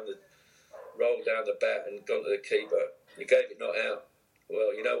rolled down the bat and gone to the keeper. He gave it not out.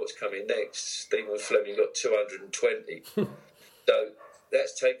 Well, you know what's coming next. Stephen Fleming got 220. So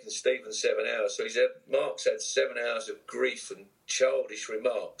that's taken Stephen 7 hours. So Mark's had 7 hours of grief and childish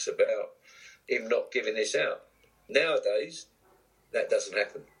remarks about him not giving this out. Nowadays, that doesn't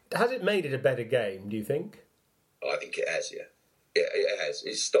happen. Has it made it a better game, do you think? I think it has, yeah. Yeah, it has.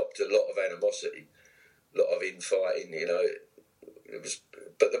 It's stopped a lot of animosity, a lot of infighting,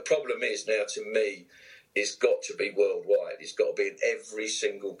 But the problem is now, to me, it's got to be worldwide. It's got to be in every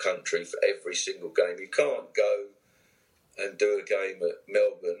single country for every single game. You can't go and do a game at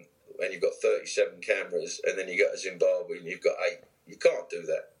Melbourne and you've got 37 cameras and then you go to Zimbabwe and you've got 8. You can't do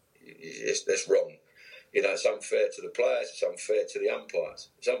that. That's wrong. You know, it's unfair to the players, it's unfair to the umpires,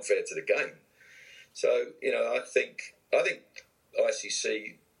 it's unfair to the game. So, you know, I think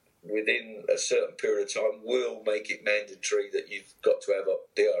ICC within a certain period of time will make it mandatory that you've got to have a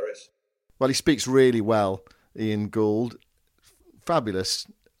DRS. Well, he speaks really well, Ian Gould. Fabulous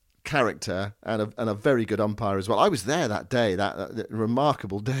character and a very good umpire as well. I was there that day, that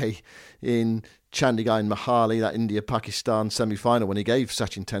remarkable day in Chandigarh in Mohali, that India-Pakistan semi-final when he gave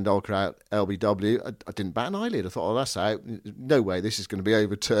Sachin Tendulkar out LBW. I didn't bat an eyelid. I thought, oh, that's out. No way, this is going to be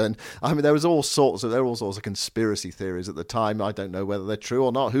overturned. I mean, there were all sorts of conspiracy theories at the time. I don't know whether they're true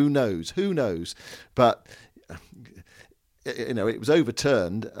or not. Who knows? But you know, it was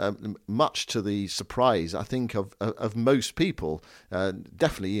overturned, much to the surprise, I think, of most people.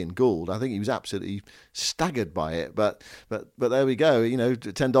 Definitely Ian Gould. I think he was absolutely staggered by it. But there we go. You know,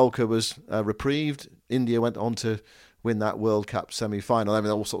 Tendulkar was reprieved. India went on to win that World Cup semi-final. I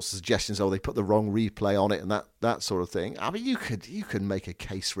mean, all sorts of suggestions. Oh, they put the wrong replay on it and that sort of thing. I mean, you could make a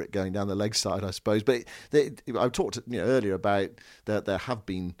case for it going down the leg side, I suppose. But I talked earlier about that there have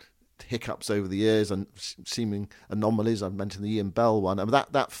been hiccups over the years and seeming anomalies. I mentioned the Ian Bell one. I mean,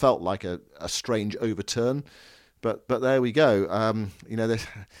 that felt like a strange overturn, but there we go. You know,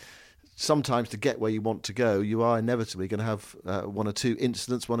 sometimes to get where you want to go, you are inevitably going to have one or two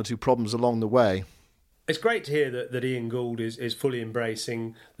incidents, one or two problems along the way. It's great to hear that Ian Gould is fully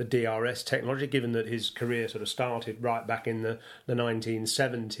embracing the DRS technology, given that his career sort of started right back in the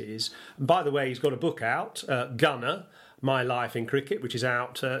 1970s. And by the way, he's got a book out, Gunner, My Life in Cricket, which is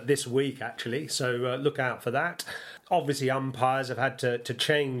out this week, actually, so look out for that. Obviously, umpires have had to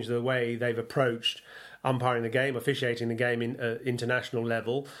change the way they've approached umpiring the game, officiating the game in international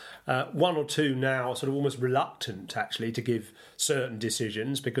level. One or two now are sort of almost reluctant, actually, to give certain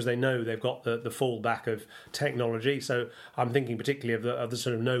decisions because they know they've got the fallback of technology. So I'm thinking particularly of the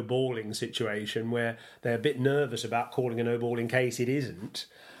sort of no balling situation where they're a bit nervous about calling a no ball in case it isn't,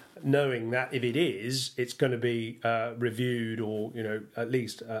 knowing that if it is, it's going to be reviewed or, you know, at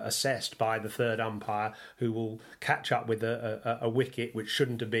least assessed by the third umpire, who will catch up with a wicket which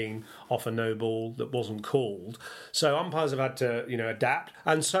shouldn't have been off a no ball that wasn't called. So umpires have had to, you know, adapt,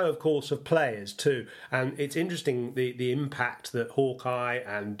 and so of course have players too. And it's interesting the impact that Hawkeye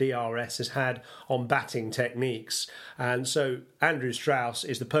and DRS has had on batting techniques. And so Andrew Strauss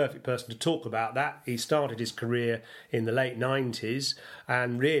is the perfect person to talk about that. He started his career in the late 90s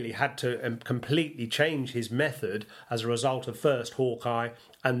and really had to completely change his method as a result of first Hawkeye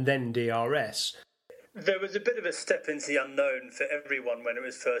and then DRS. There was a bit of a step into the unknown for everyone when it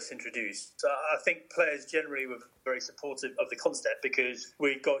was first introduced. So I think players generally were very supportive of the concept because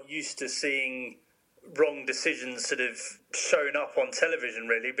we got used to seeing wrong decisions sort of showing up on television,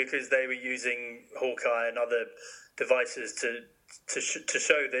 really, because they were using Hawkeye and other devices to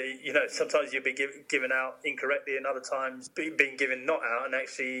show that, you know, sometimes you'd be given out incorrectly and other times being given not out and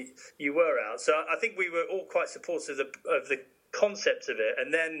actually you were out. So I think we were all quite supportive of the concept of it.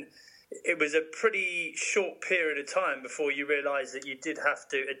 And then it was a pretty short period of time before you realised that you did have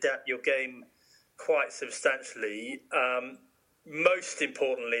to adapt your game quite substantially, most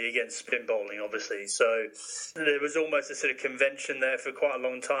importantly against spin bowling, obviously. So there was almost a sort of convention there for quite a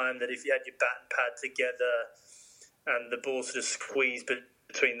long time that if you had your bat and pad together and the ball sort of squeezed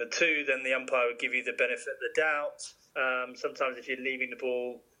between the two, then the umpire would give you the benefit of the doubt. Sometimes if you're leaving the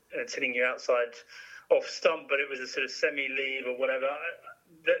ball and it's hitting you outside off stump, but it was a sort of semi-leave or whatever,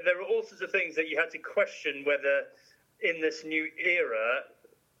 there were all sorts of things that you had to question whether in this new era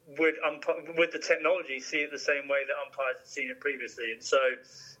would the technology see it the same way that umpires had seen it previously. And so,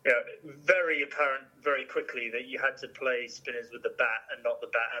 you know, very apparent very quickly that you had to play spinners with the bat and not the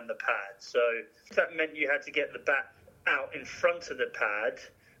bat and the pad. So that meant you had to get the bat out in front of the pad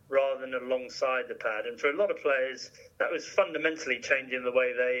rather than alongside the pad. And for a lot of players, that was fundamentally changing the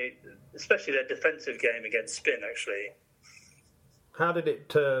way they, especially their defensive game against spin, actually. How did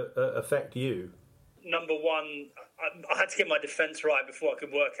it affect you? Number one, I had to get my defence right before I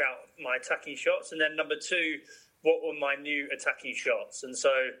could work out my attacking shots. And then number two, what were my new attacking shots? And so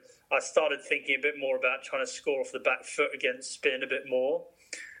I started thinking a bit more about trying to score off the back foot against spin a bit more.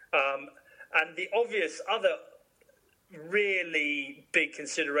 And the obvious other really big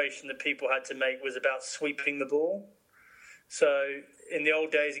consideration that people had to make was about sweeping the ball. So in the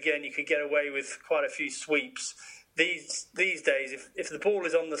old days, again, you could get away with quite a few sweeps. These days, if the ball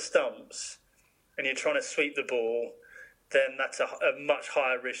is on the stumps and you're trying to sweep the ball, then that's a much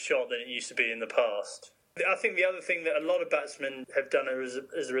higher risk shot than it used to be in the past. I think the other thing that a lot of batsmen have done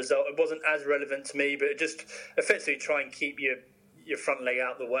as a result, it wasn't as relevant to me, but it just effectively try and keep your front leg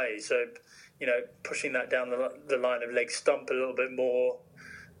out the way. So, you know, pushing that down the line of leg stump a little bit more,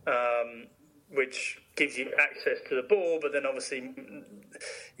 which gives you access to the ball, but then obviously,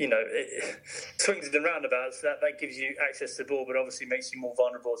 it swings and roundabouts. That gives you access to the ball, but obviously makes you more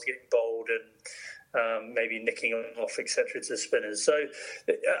vulnerable to getting bowled and maybe nicking off, etc., to spinners. So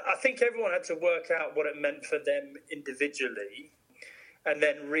I think everyone had to work out what it meant for them individually and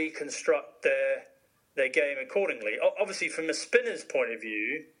then reconstruct their game accordingly. Obviously, from a spinner's point of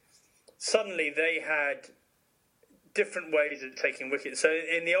view, suddenly they had different ways of taking wickets. So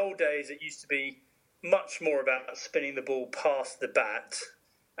in the old days, it used to be much more about spinning the ball past the bat.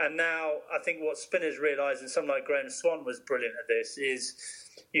 And now I think what spinners realised, and someone like Graham Swann was brilliant at this, is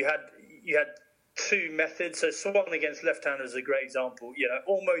you had two methods. So Swann against left-handers is a great example.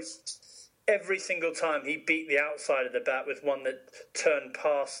 Almost every single time he beat the outside of the bat with one that turned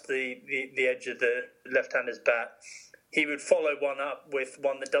past the edge of the left-hander's bat, he would follow one up with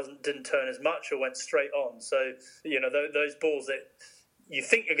one that didn't turn as much or went straight on. So, those balls that you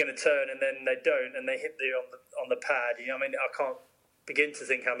think are going to turn and then they don't, and they hit on the pad. I can't begin to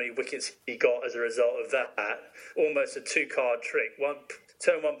think how many wickets he got as a result of that. Almost a two-card trick.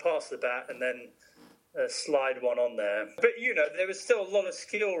 Turn one past the bat and then slide one on there. But, there was still a lot of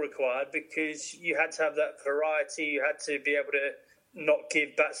skill required because you had to have that variety. You had to be able to not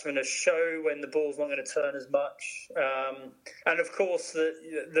give batsmen a show when the ball's not going to turn as much. And, of course,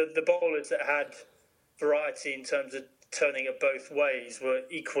 the bowlers that had variety in terms of turning it both ways were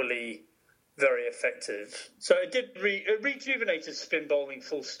equally very effective. So it did it rejuvenated spin bowling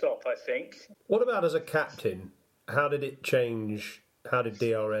full stop, I think. What about as a captain? How did it change? How did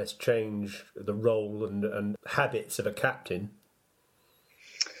DRS change the role and habits of a captain?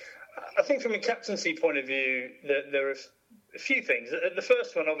 I think from a captaincy point of view, there are a few things. The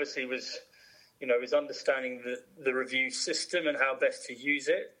first one, obviously, was understanding the review system and how best to use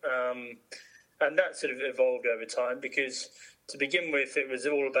it. And that sort of evolved over time because, to begin with, it was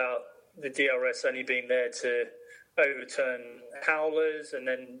all about the DRS only being there to overturn howlers. And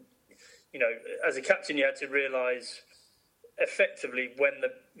then, as a captain, you had to realise effectively when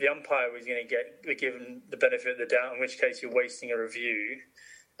the umpire was going to get given the benefit of the doubt, in which case you're wasting a review,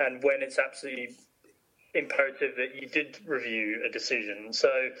 and when it's absolutely imperative that you did review a decision.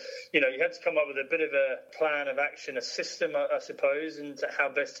 So, you had to come up with a bit of a plan of action, a system, I suppose, and how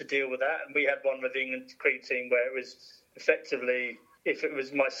best to deal with that. And we had one with the England cricket team where it was effectively, if it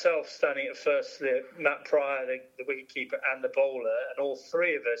was myself standing at first, Matt Pryor, the wicketkeeper, and the bowler, and all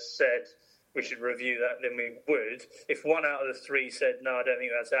three of us said we should review that, then we would. If one out of the three said, no, I don't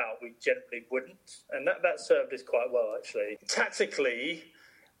think that's out, we generally wouldn't. And that served us quite well, actually. Tactically,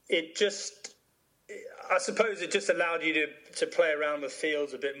 I suppose it just allowed you to play around with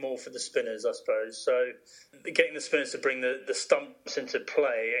fields a bit more for the spinners, I suppose. So getting the spinners to bring the stumps into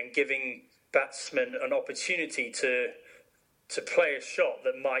play and giving batsmen an opportunity to play a shot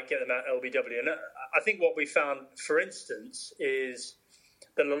that might get them out LBW. And I think what we found, for instance, is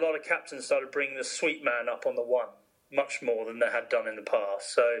that a lot of captains started bringing the sweep man up on the one much more than they had done in the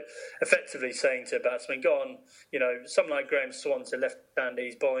past. So effectively saying to a batsman, go on, someone like Graham Swan's a left-hander,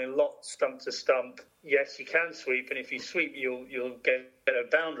 he's bowling a lot stump to stump. Yes, you can sweep, and if you sweep, you'll get a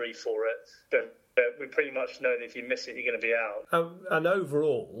boundary for it. But we pretty much know that if you miss it, you're going to be out. And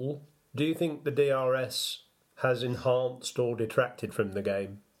overall, do you think the DRS has enhanced or detracted from the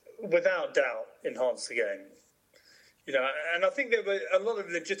game? Without doubt, enhanced the game. And I think there were a lot of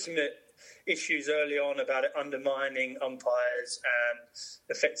legitimate issues early on about it undermining umpires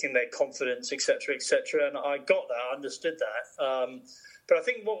and affecting their confidence, etc., etc. And I got that, I understood that. But I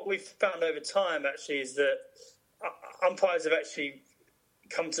think what we've found over time, actually, is that umpires have actually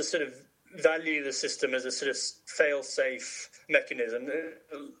come to sort of value the system as a sort of fail-safe mechanism.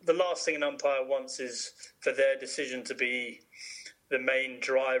 The last thing an umpire wants is for their decision to be the main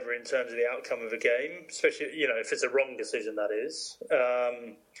driver in terms of the outcome of a game, especially, if it's a wrong decision, that is.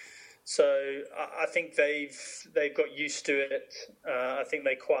 So I think they've got used to it. I think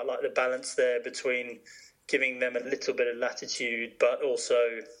they quite like the balance there between giving them a little bit of latitude, but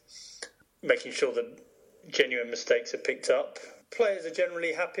also making sure that genuine mistakes are picked up. Players are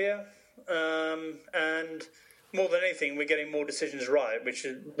generally happier, and more than anything, we're getting more decisions right, which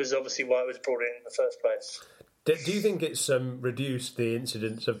was obviously why it was brought in the first place. Do you think it's reduced the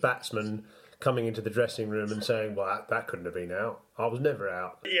incidence of batsmen coming into the dressing room and saying, well, that couldn't have been out. I was never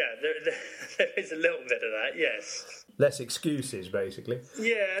out. Yeah, there is a little bit of that, yes. Less excuses, basically.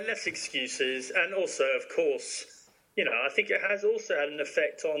 Yeah, less excuses. And also, of course, I think it has also had an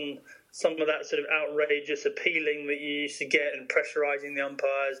effect on some of that sort of outrageous appealing that you used to get and pressurising the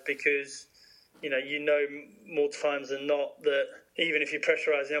umpires because, more times than not that, even if you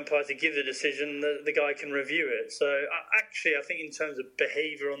pressurise the umpire to give the decision, the guy can review it. So actually, I think in terms of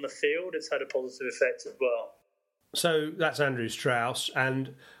behaviour on the field, it's had a positive effect as well. So that's Andrew Strauss,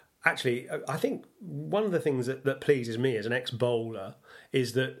 and actually, I think one of the things that pleases me as an ex-bowler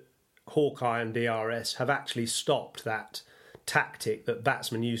is that Hawkeye and DRS have actually stopped that tactic that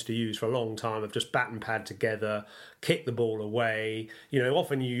batsmen used to use for a long time of just bat and pad together, kick the ball away. You know,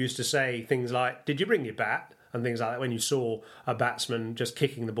 often you used to say things like, "Did you bring your bat?" and things like that when you saw a batsman just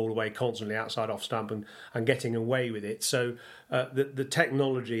kicking the ball away constantly outside off stump and getting away with it. So the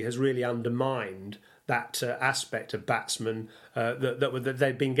technology has really undermined that aspect of batsmen that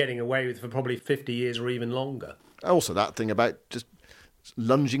they've been getting away with for probably 50 years or even longer. Also, that thing about just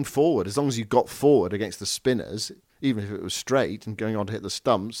lunging forward. As long as you got forward against the spinners, even if it was straight and going on to hit the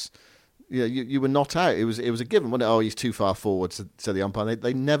stumps, you were not out. It was a given, wasn't it? Oh, he's too far forward, said the umpire.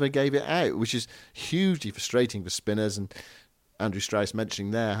 They never gave it out, which is hugely frustrating for spinners. And Andrew Strauss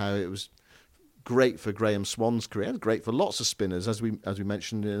mentioning there how it was great for Graham Swan's career. It was great for lots of spinners, as we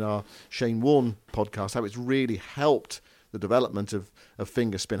mentioned in our Shane Warne podcast, how it's really helped the development of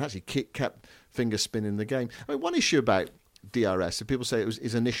finger spin, actually kept finger spin in the game. I mean, one issue about DRS, so people say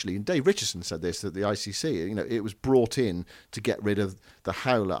is initially, and Dave Richardson said this, that the ICC, it was brought in to get rid of the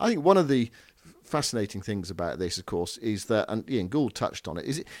howler. I think one of the fascinating things about this, of course, is that, and Ian Gould touched on it,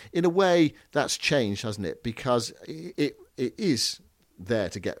 is in a way that's changed, hasn't it? Because it is there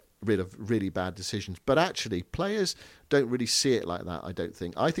to get rid of really bad decisions, but actually players don't really see it like that. I don't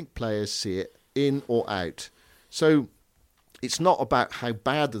think. I think players see it in or out. So it's not about how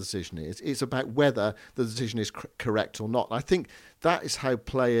bad the decision is, it's about whether the decision is correct or not. I think that is how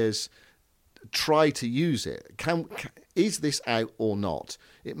players try to use it. Is this out or not?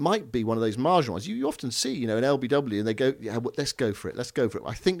 It might be one of those marginal ones. You often see, an LBW, and they go, "Yeah, well, let's go for it.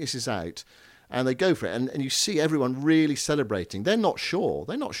 I think this is out." And they go for it, and you see everyone really celebrating. They're not sure.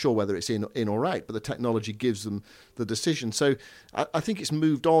 They're not sure whether it's in or out, but the technology gives them the decision. So I think it's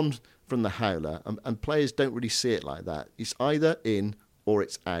moved on from the howler, and players don't really see it like that. It's either in or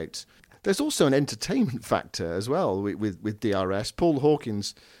it's out. There's also an entertainment factor as well with DRS. Paul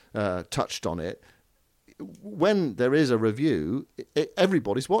Hawkins touched on it. When there is a review,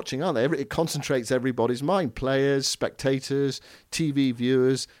 everybody's watching, aren't they? It concentrates everybody's mind. Players, spectators, TV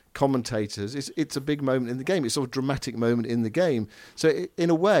viewers, commentators. It's a big moment in the game. It's a sort of dramatic moment in the game. So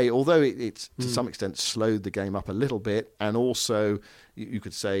in a way, although it's to some extent slowed the game up a little bit, and also you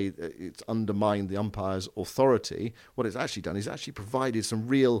could say it's undermined the umpire's authority, what it's actually done is actually provided some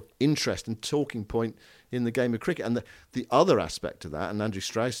real interest and talking point in the game of cricket. And the other aspect of that, and Andrew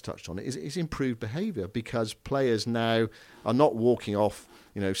Strauss touched on it, is improved behaviour, because players now are not walking off,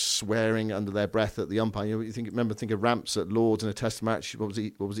 swearing under their breath at the umpire. Think of Ramps at Lords in a Test match. What was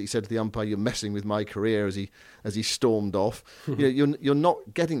he? He said to the umpire, "You're messing with my career," as he stormed off. You're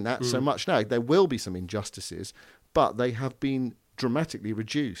not getting that so much now. There will be some injustices, but they have been dramatically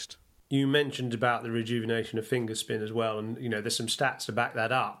reduced. You mentioned about the rejuvenation of finger spin as well, and there's some stats to back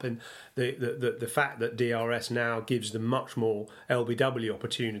that up. And the fact that DRS now gives them much more LBW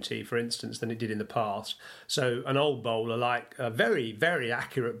opportunity, for instance, than it did in the past. So an old bowler, like a very, very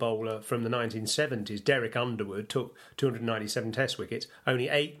accurate bowler from the 1970s, Derek Underwood, took 297 Test wickets, only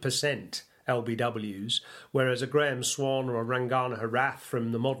 8% LBWs, whereas a Graham Swan or a Rangana Herath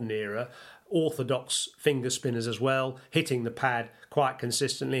from the modern era, orthodox finger spinners as well, hitting the pad quite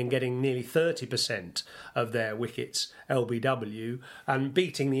consistently and getting nearly 30% of their wickets LBW, and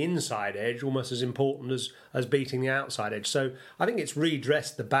beating the inside edge almost as important as beating the outside edge. So I think it's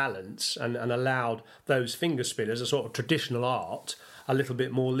redressed the balance and allowed those finger spinners, a sort of traditional art, a little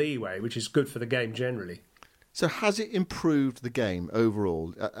bit more leeway, which is good for the game generally. So has it improved the game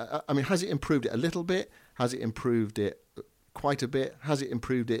overall? I mean, has it improved it a little bit? Has it improved it quite a bit? Has it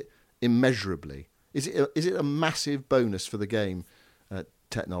improved it immeasurably? Is it a massive bonus for the game,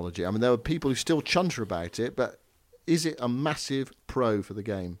 technology? I mean, there are people who still chunter about it, but is it a massive pro for the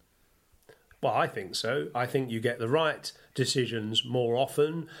game? Well, I think so. I think you get the right decisions more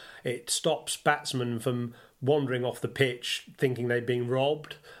often. It stops batsmen from wandering off the pitch thinking they've been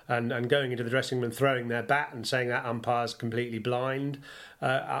robbed and going into the dressing room and throwing their bat and saying that umpire's completely blind.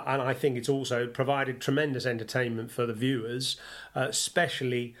 And I think it's also provided tremendous entertainment for the viewers,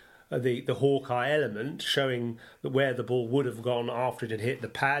 especially the Hawkeye element, showing where the ball would have gone after it had hit the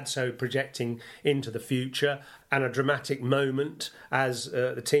pad, so projecting into the future. and a dramatic moment as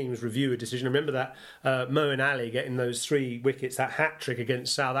the teams review a decision. Remember that Moeen Ali getting those 3 wickets, that hat-trick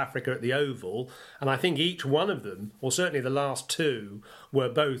against South Africa at the Oval, and I think each one of them, or certainly the last 2, were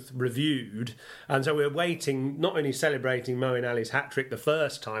both reviewed, and so we're waiting, not only celebrating Moeen Ali's hat-trick the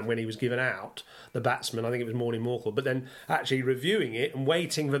first time when he was given out, the batsman, I think it was Morning Morkel, but then actually reviewing it and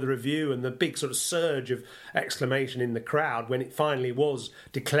waiting for the review and the big sort of surge of exclamation in the crowd when it finally was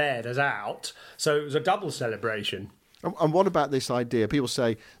declared as out. So it was a double celebration. And what about this idea? People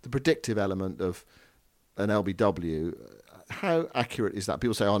say the predictive element of an LBW, how accurate is that?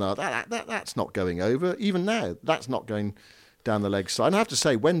 People say, oh no, that's not going over. Even now, that's not going down the leg side. And I have to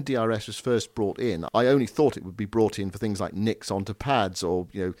say, when DRS was first brought in, I only thought it would be brought in for things like nicks onto pads, or,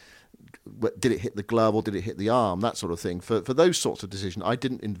 you know, did it hit the glove or did it hit the arm, that sort of thing. For those sorts of decisions, I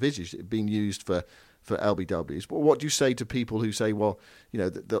didn't envisage it being used for LBWs. But what do you say to people who say, well, you know,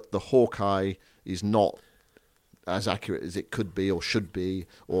 the Hawkeye is not as accurate as it could be or should be,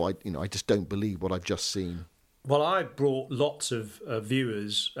 or I just don't believe what I've just seen? Well, I brought lots of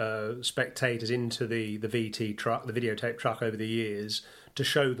viewers, spectators into the VT truck, the videotape truck over the years, to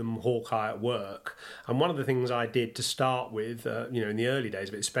show them Hawkeye at work. And one of the things I did to start with, in the early days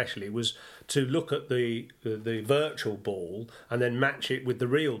of it especially, was to look at the virtual ball and then match it with the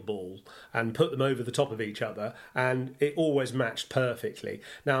real ball and put them over the top of each other, and it always matched perfectly.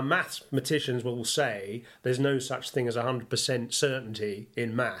 Now, mathematicians will say there's no such thing as 100% certainty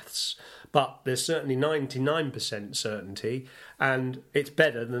in maths, but there's certainly 99% certainty, and it's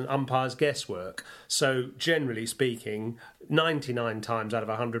better than umpires' guesswork. So generally speaking, 99 times out of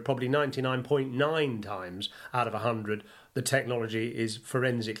 100, probably 99.9 times out of 100, the technology is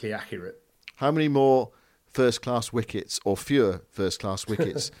forensically accurate. How many more first-class wickets or fewer first-class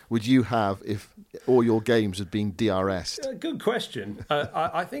wickets would you have if all your games had been DRS'd? Good question.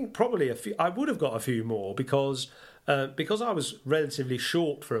 I think probably a few. I would have got a few more because I was relatively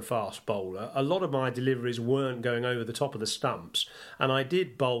short for a fast bowler. A lot of my deliveries weren't going over the top of the stumps, and I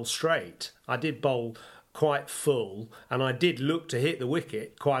did bowl straight. I did bowl quite full, and I did look to hit the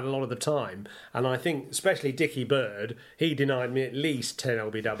wicket quite a lot of the time. And I think, especially Dickie Bird, he denied me at least 10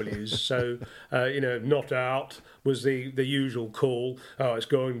 LBWs. So, not out was the usual call. Oh, it's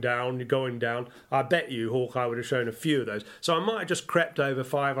going down, you're going down. I bet you Hawkeye would have shown a few of those. So I might have just crept over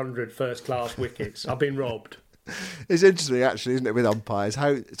 500 first-class wickets. I've been robbed. It's interesting, actually, isn't it, with umpires,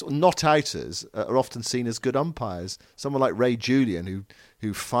 how not-outers are often seen as good umpires. Someone like Ray Julian,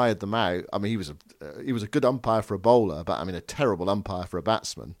 who fired them out. I mean, he was a good umpire for a bowler, but I mean, a terrible umpire for a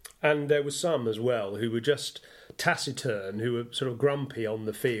batsman. And there were some as well who were just taciturn, who were sort of grumpy on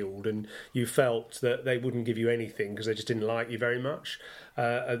the field, and you felt that they wouldn't give you anything because they just didn't like you very much.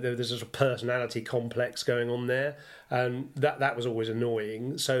 There's a sort of personality complex going on there, and that was always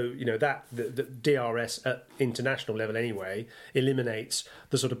annoying. So, that the DRS at international level anyway eliminates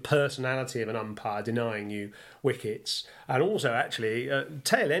the sort of personality of an umpire denying you wickets. And also, actually,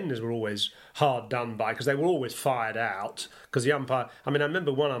 tail enders were always hard done by because they were always fired out because the umpire... I mean, I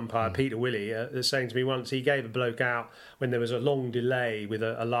remember one umpire, Peter Willey, saying to me once he gave a bloke out when there was a long delay with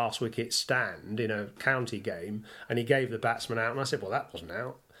a last wicket stand in a county game, and he gave the batsman out, and I said, well, that wasn't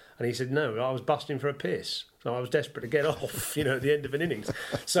out. And he said, no, I was busting for a piss. So I was desperate to get off, at the end of an innings.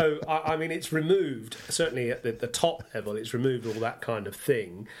 So, I mean, it's removed, certainly at the top level, it's removed all that kind of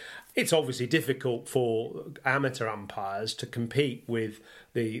thing. It's obviously difficult for amateur umpires to compete with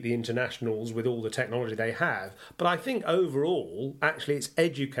the internationals with all the technology they have. But I think overall, actually, it's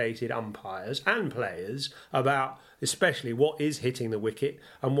educated umpires and players about especially what is hitting the wicket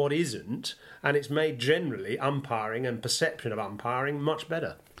and what isn't. And it's made generally umpiring and perception of umpiring much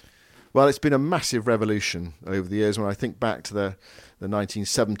better. Well, it's been a massive revolution over the years. When I think back to the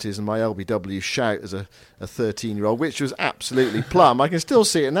 1970s and my LBW shout as a 13-year-old, which was absolutely plumb. I can still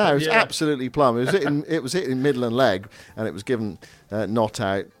see it now. It was absolutely plumb. It was hitting middle and leg, and it was given not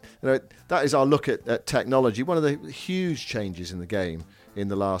out. That is our look at technology. One of the huge changes in the game in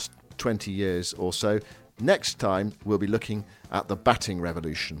the last 20 years or so. Next time, we'll be looking at the batting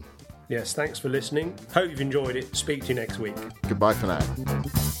revolution. Yes, thanks for listening. Hope you've enjoyed it. Speak to you next week. Goodbye for now.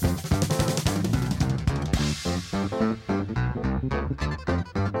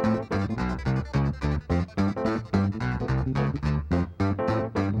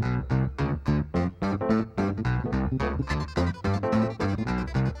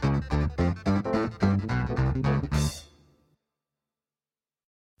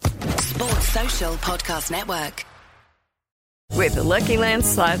 Sports Social Podcast Network. With the Lucky Land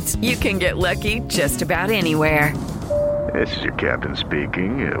Slots, you can get lucky just about anywhere. This is your captain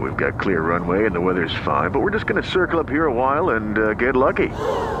speaking. We've got clear runway and the weather's fine, but we're just going to circle up here a while and get lucky.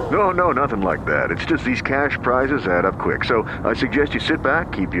 No, nothing like that. It's just these cash prizes add up quick. So I suggest you sit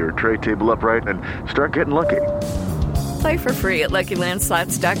back, keep your tray table upright, and start getting lucky. Play for free at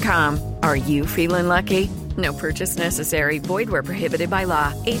LuckyLandSlots.com. Are you feeling lucky? No purchase necessary. Void where prohibited by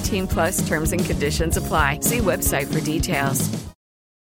law. 18+ terms and conditions apply. See website for details.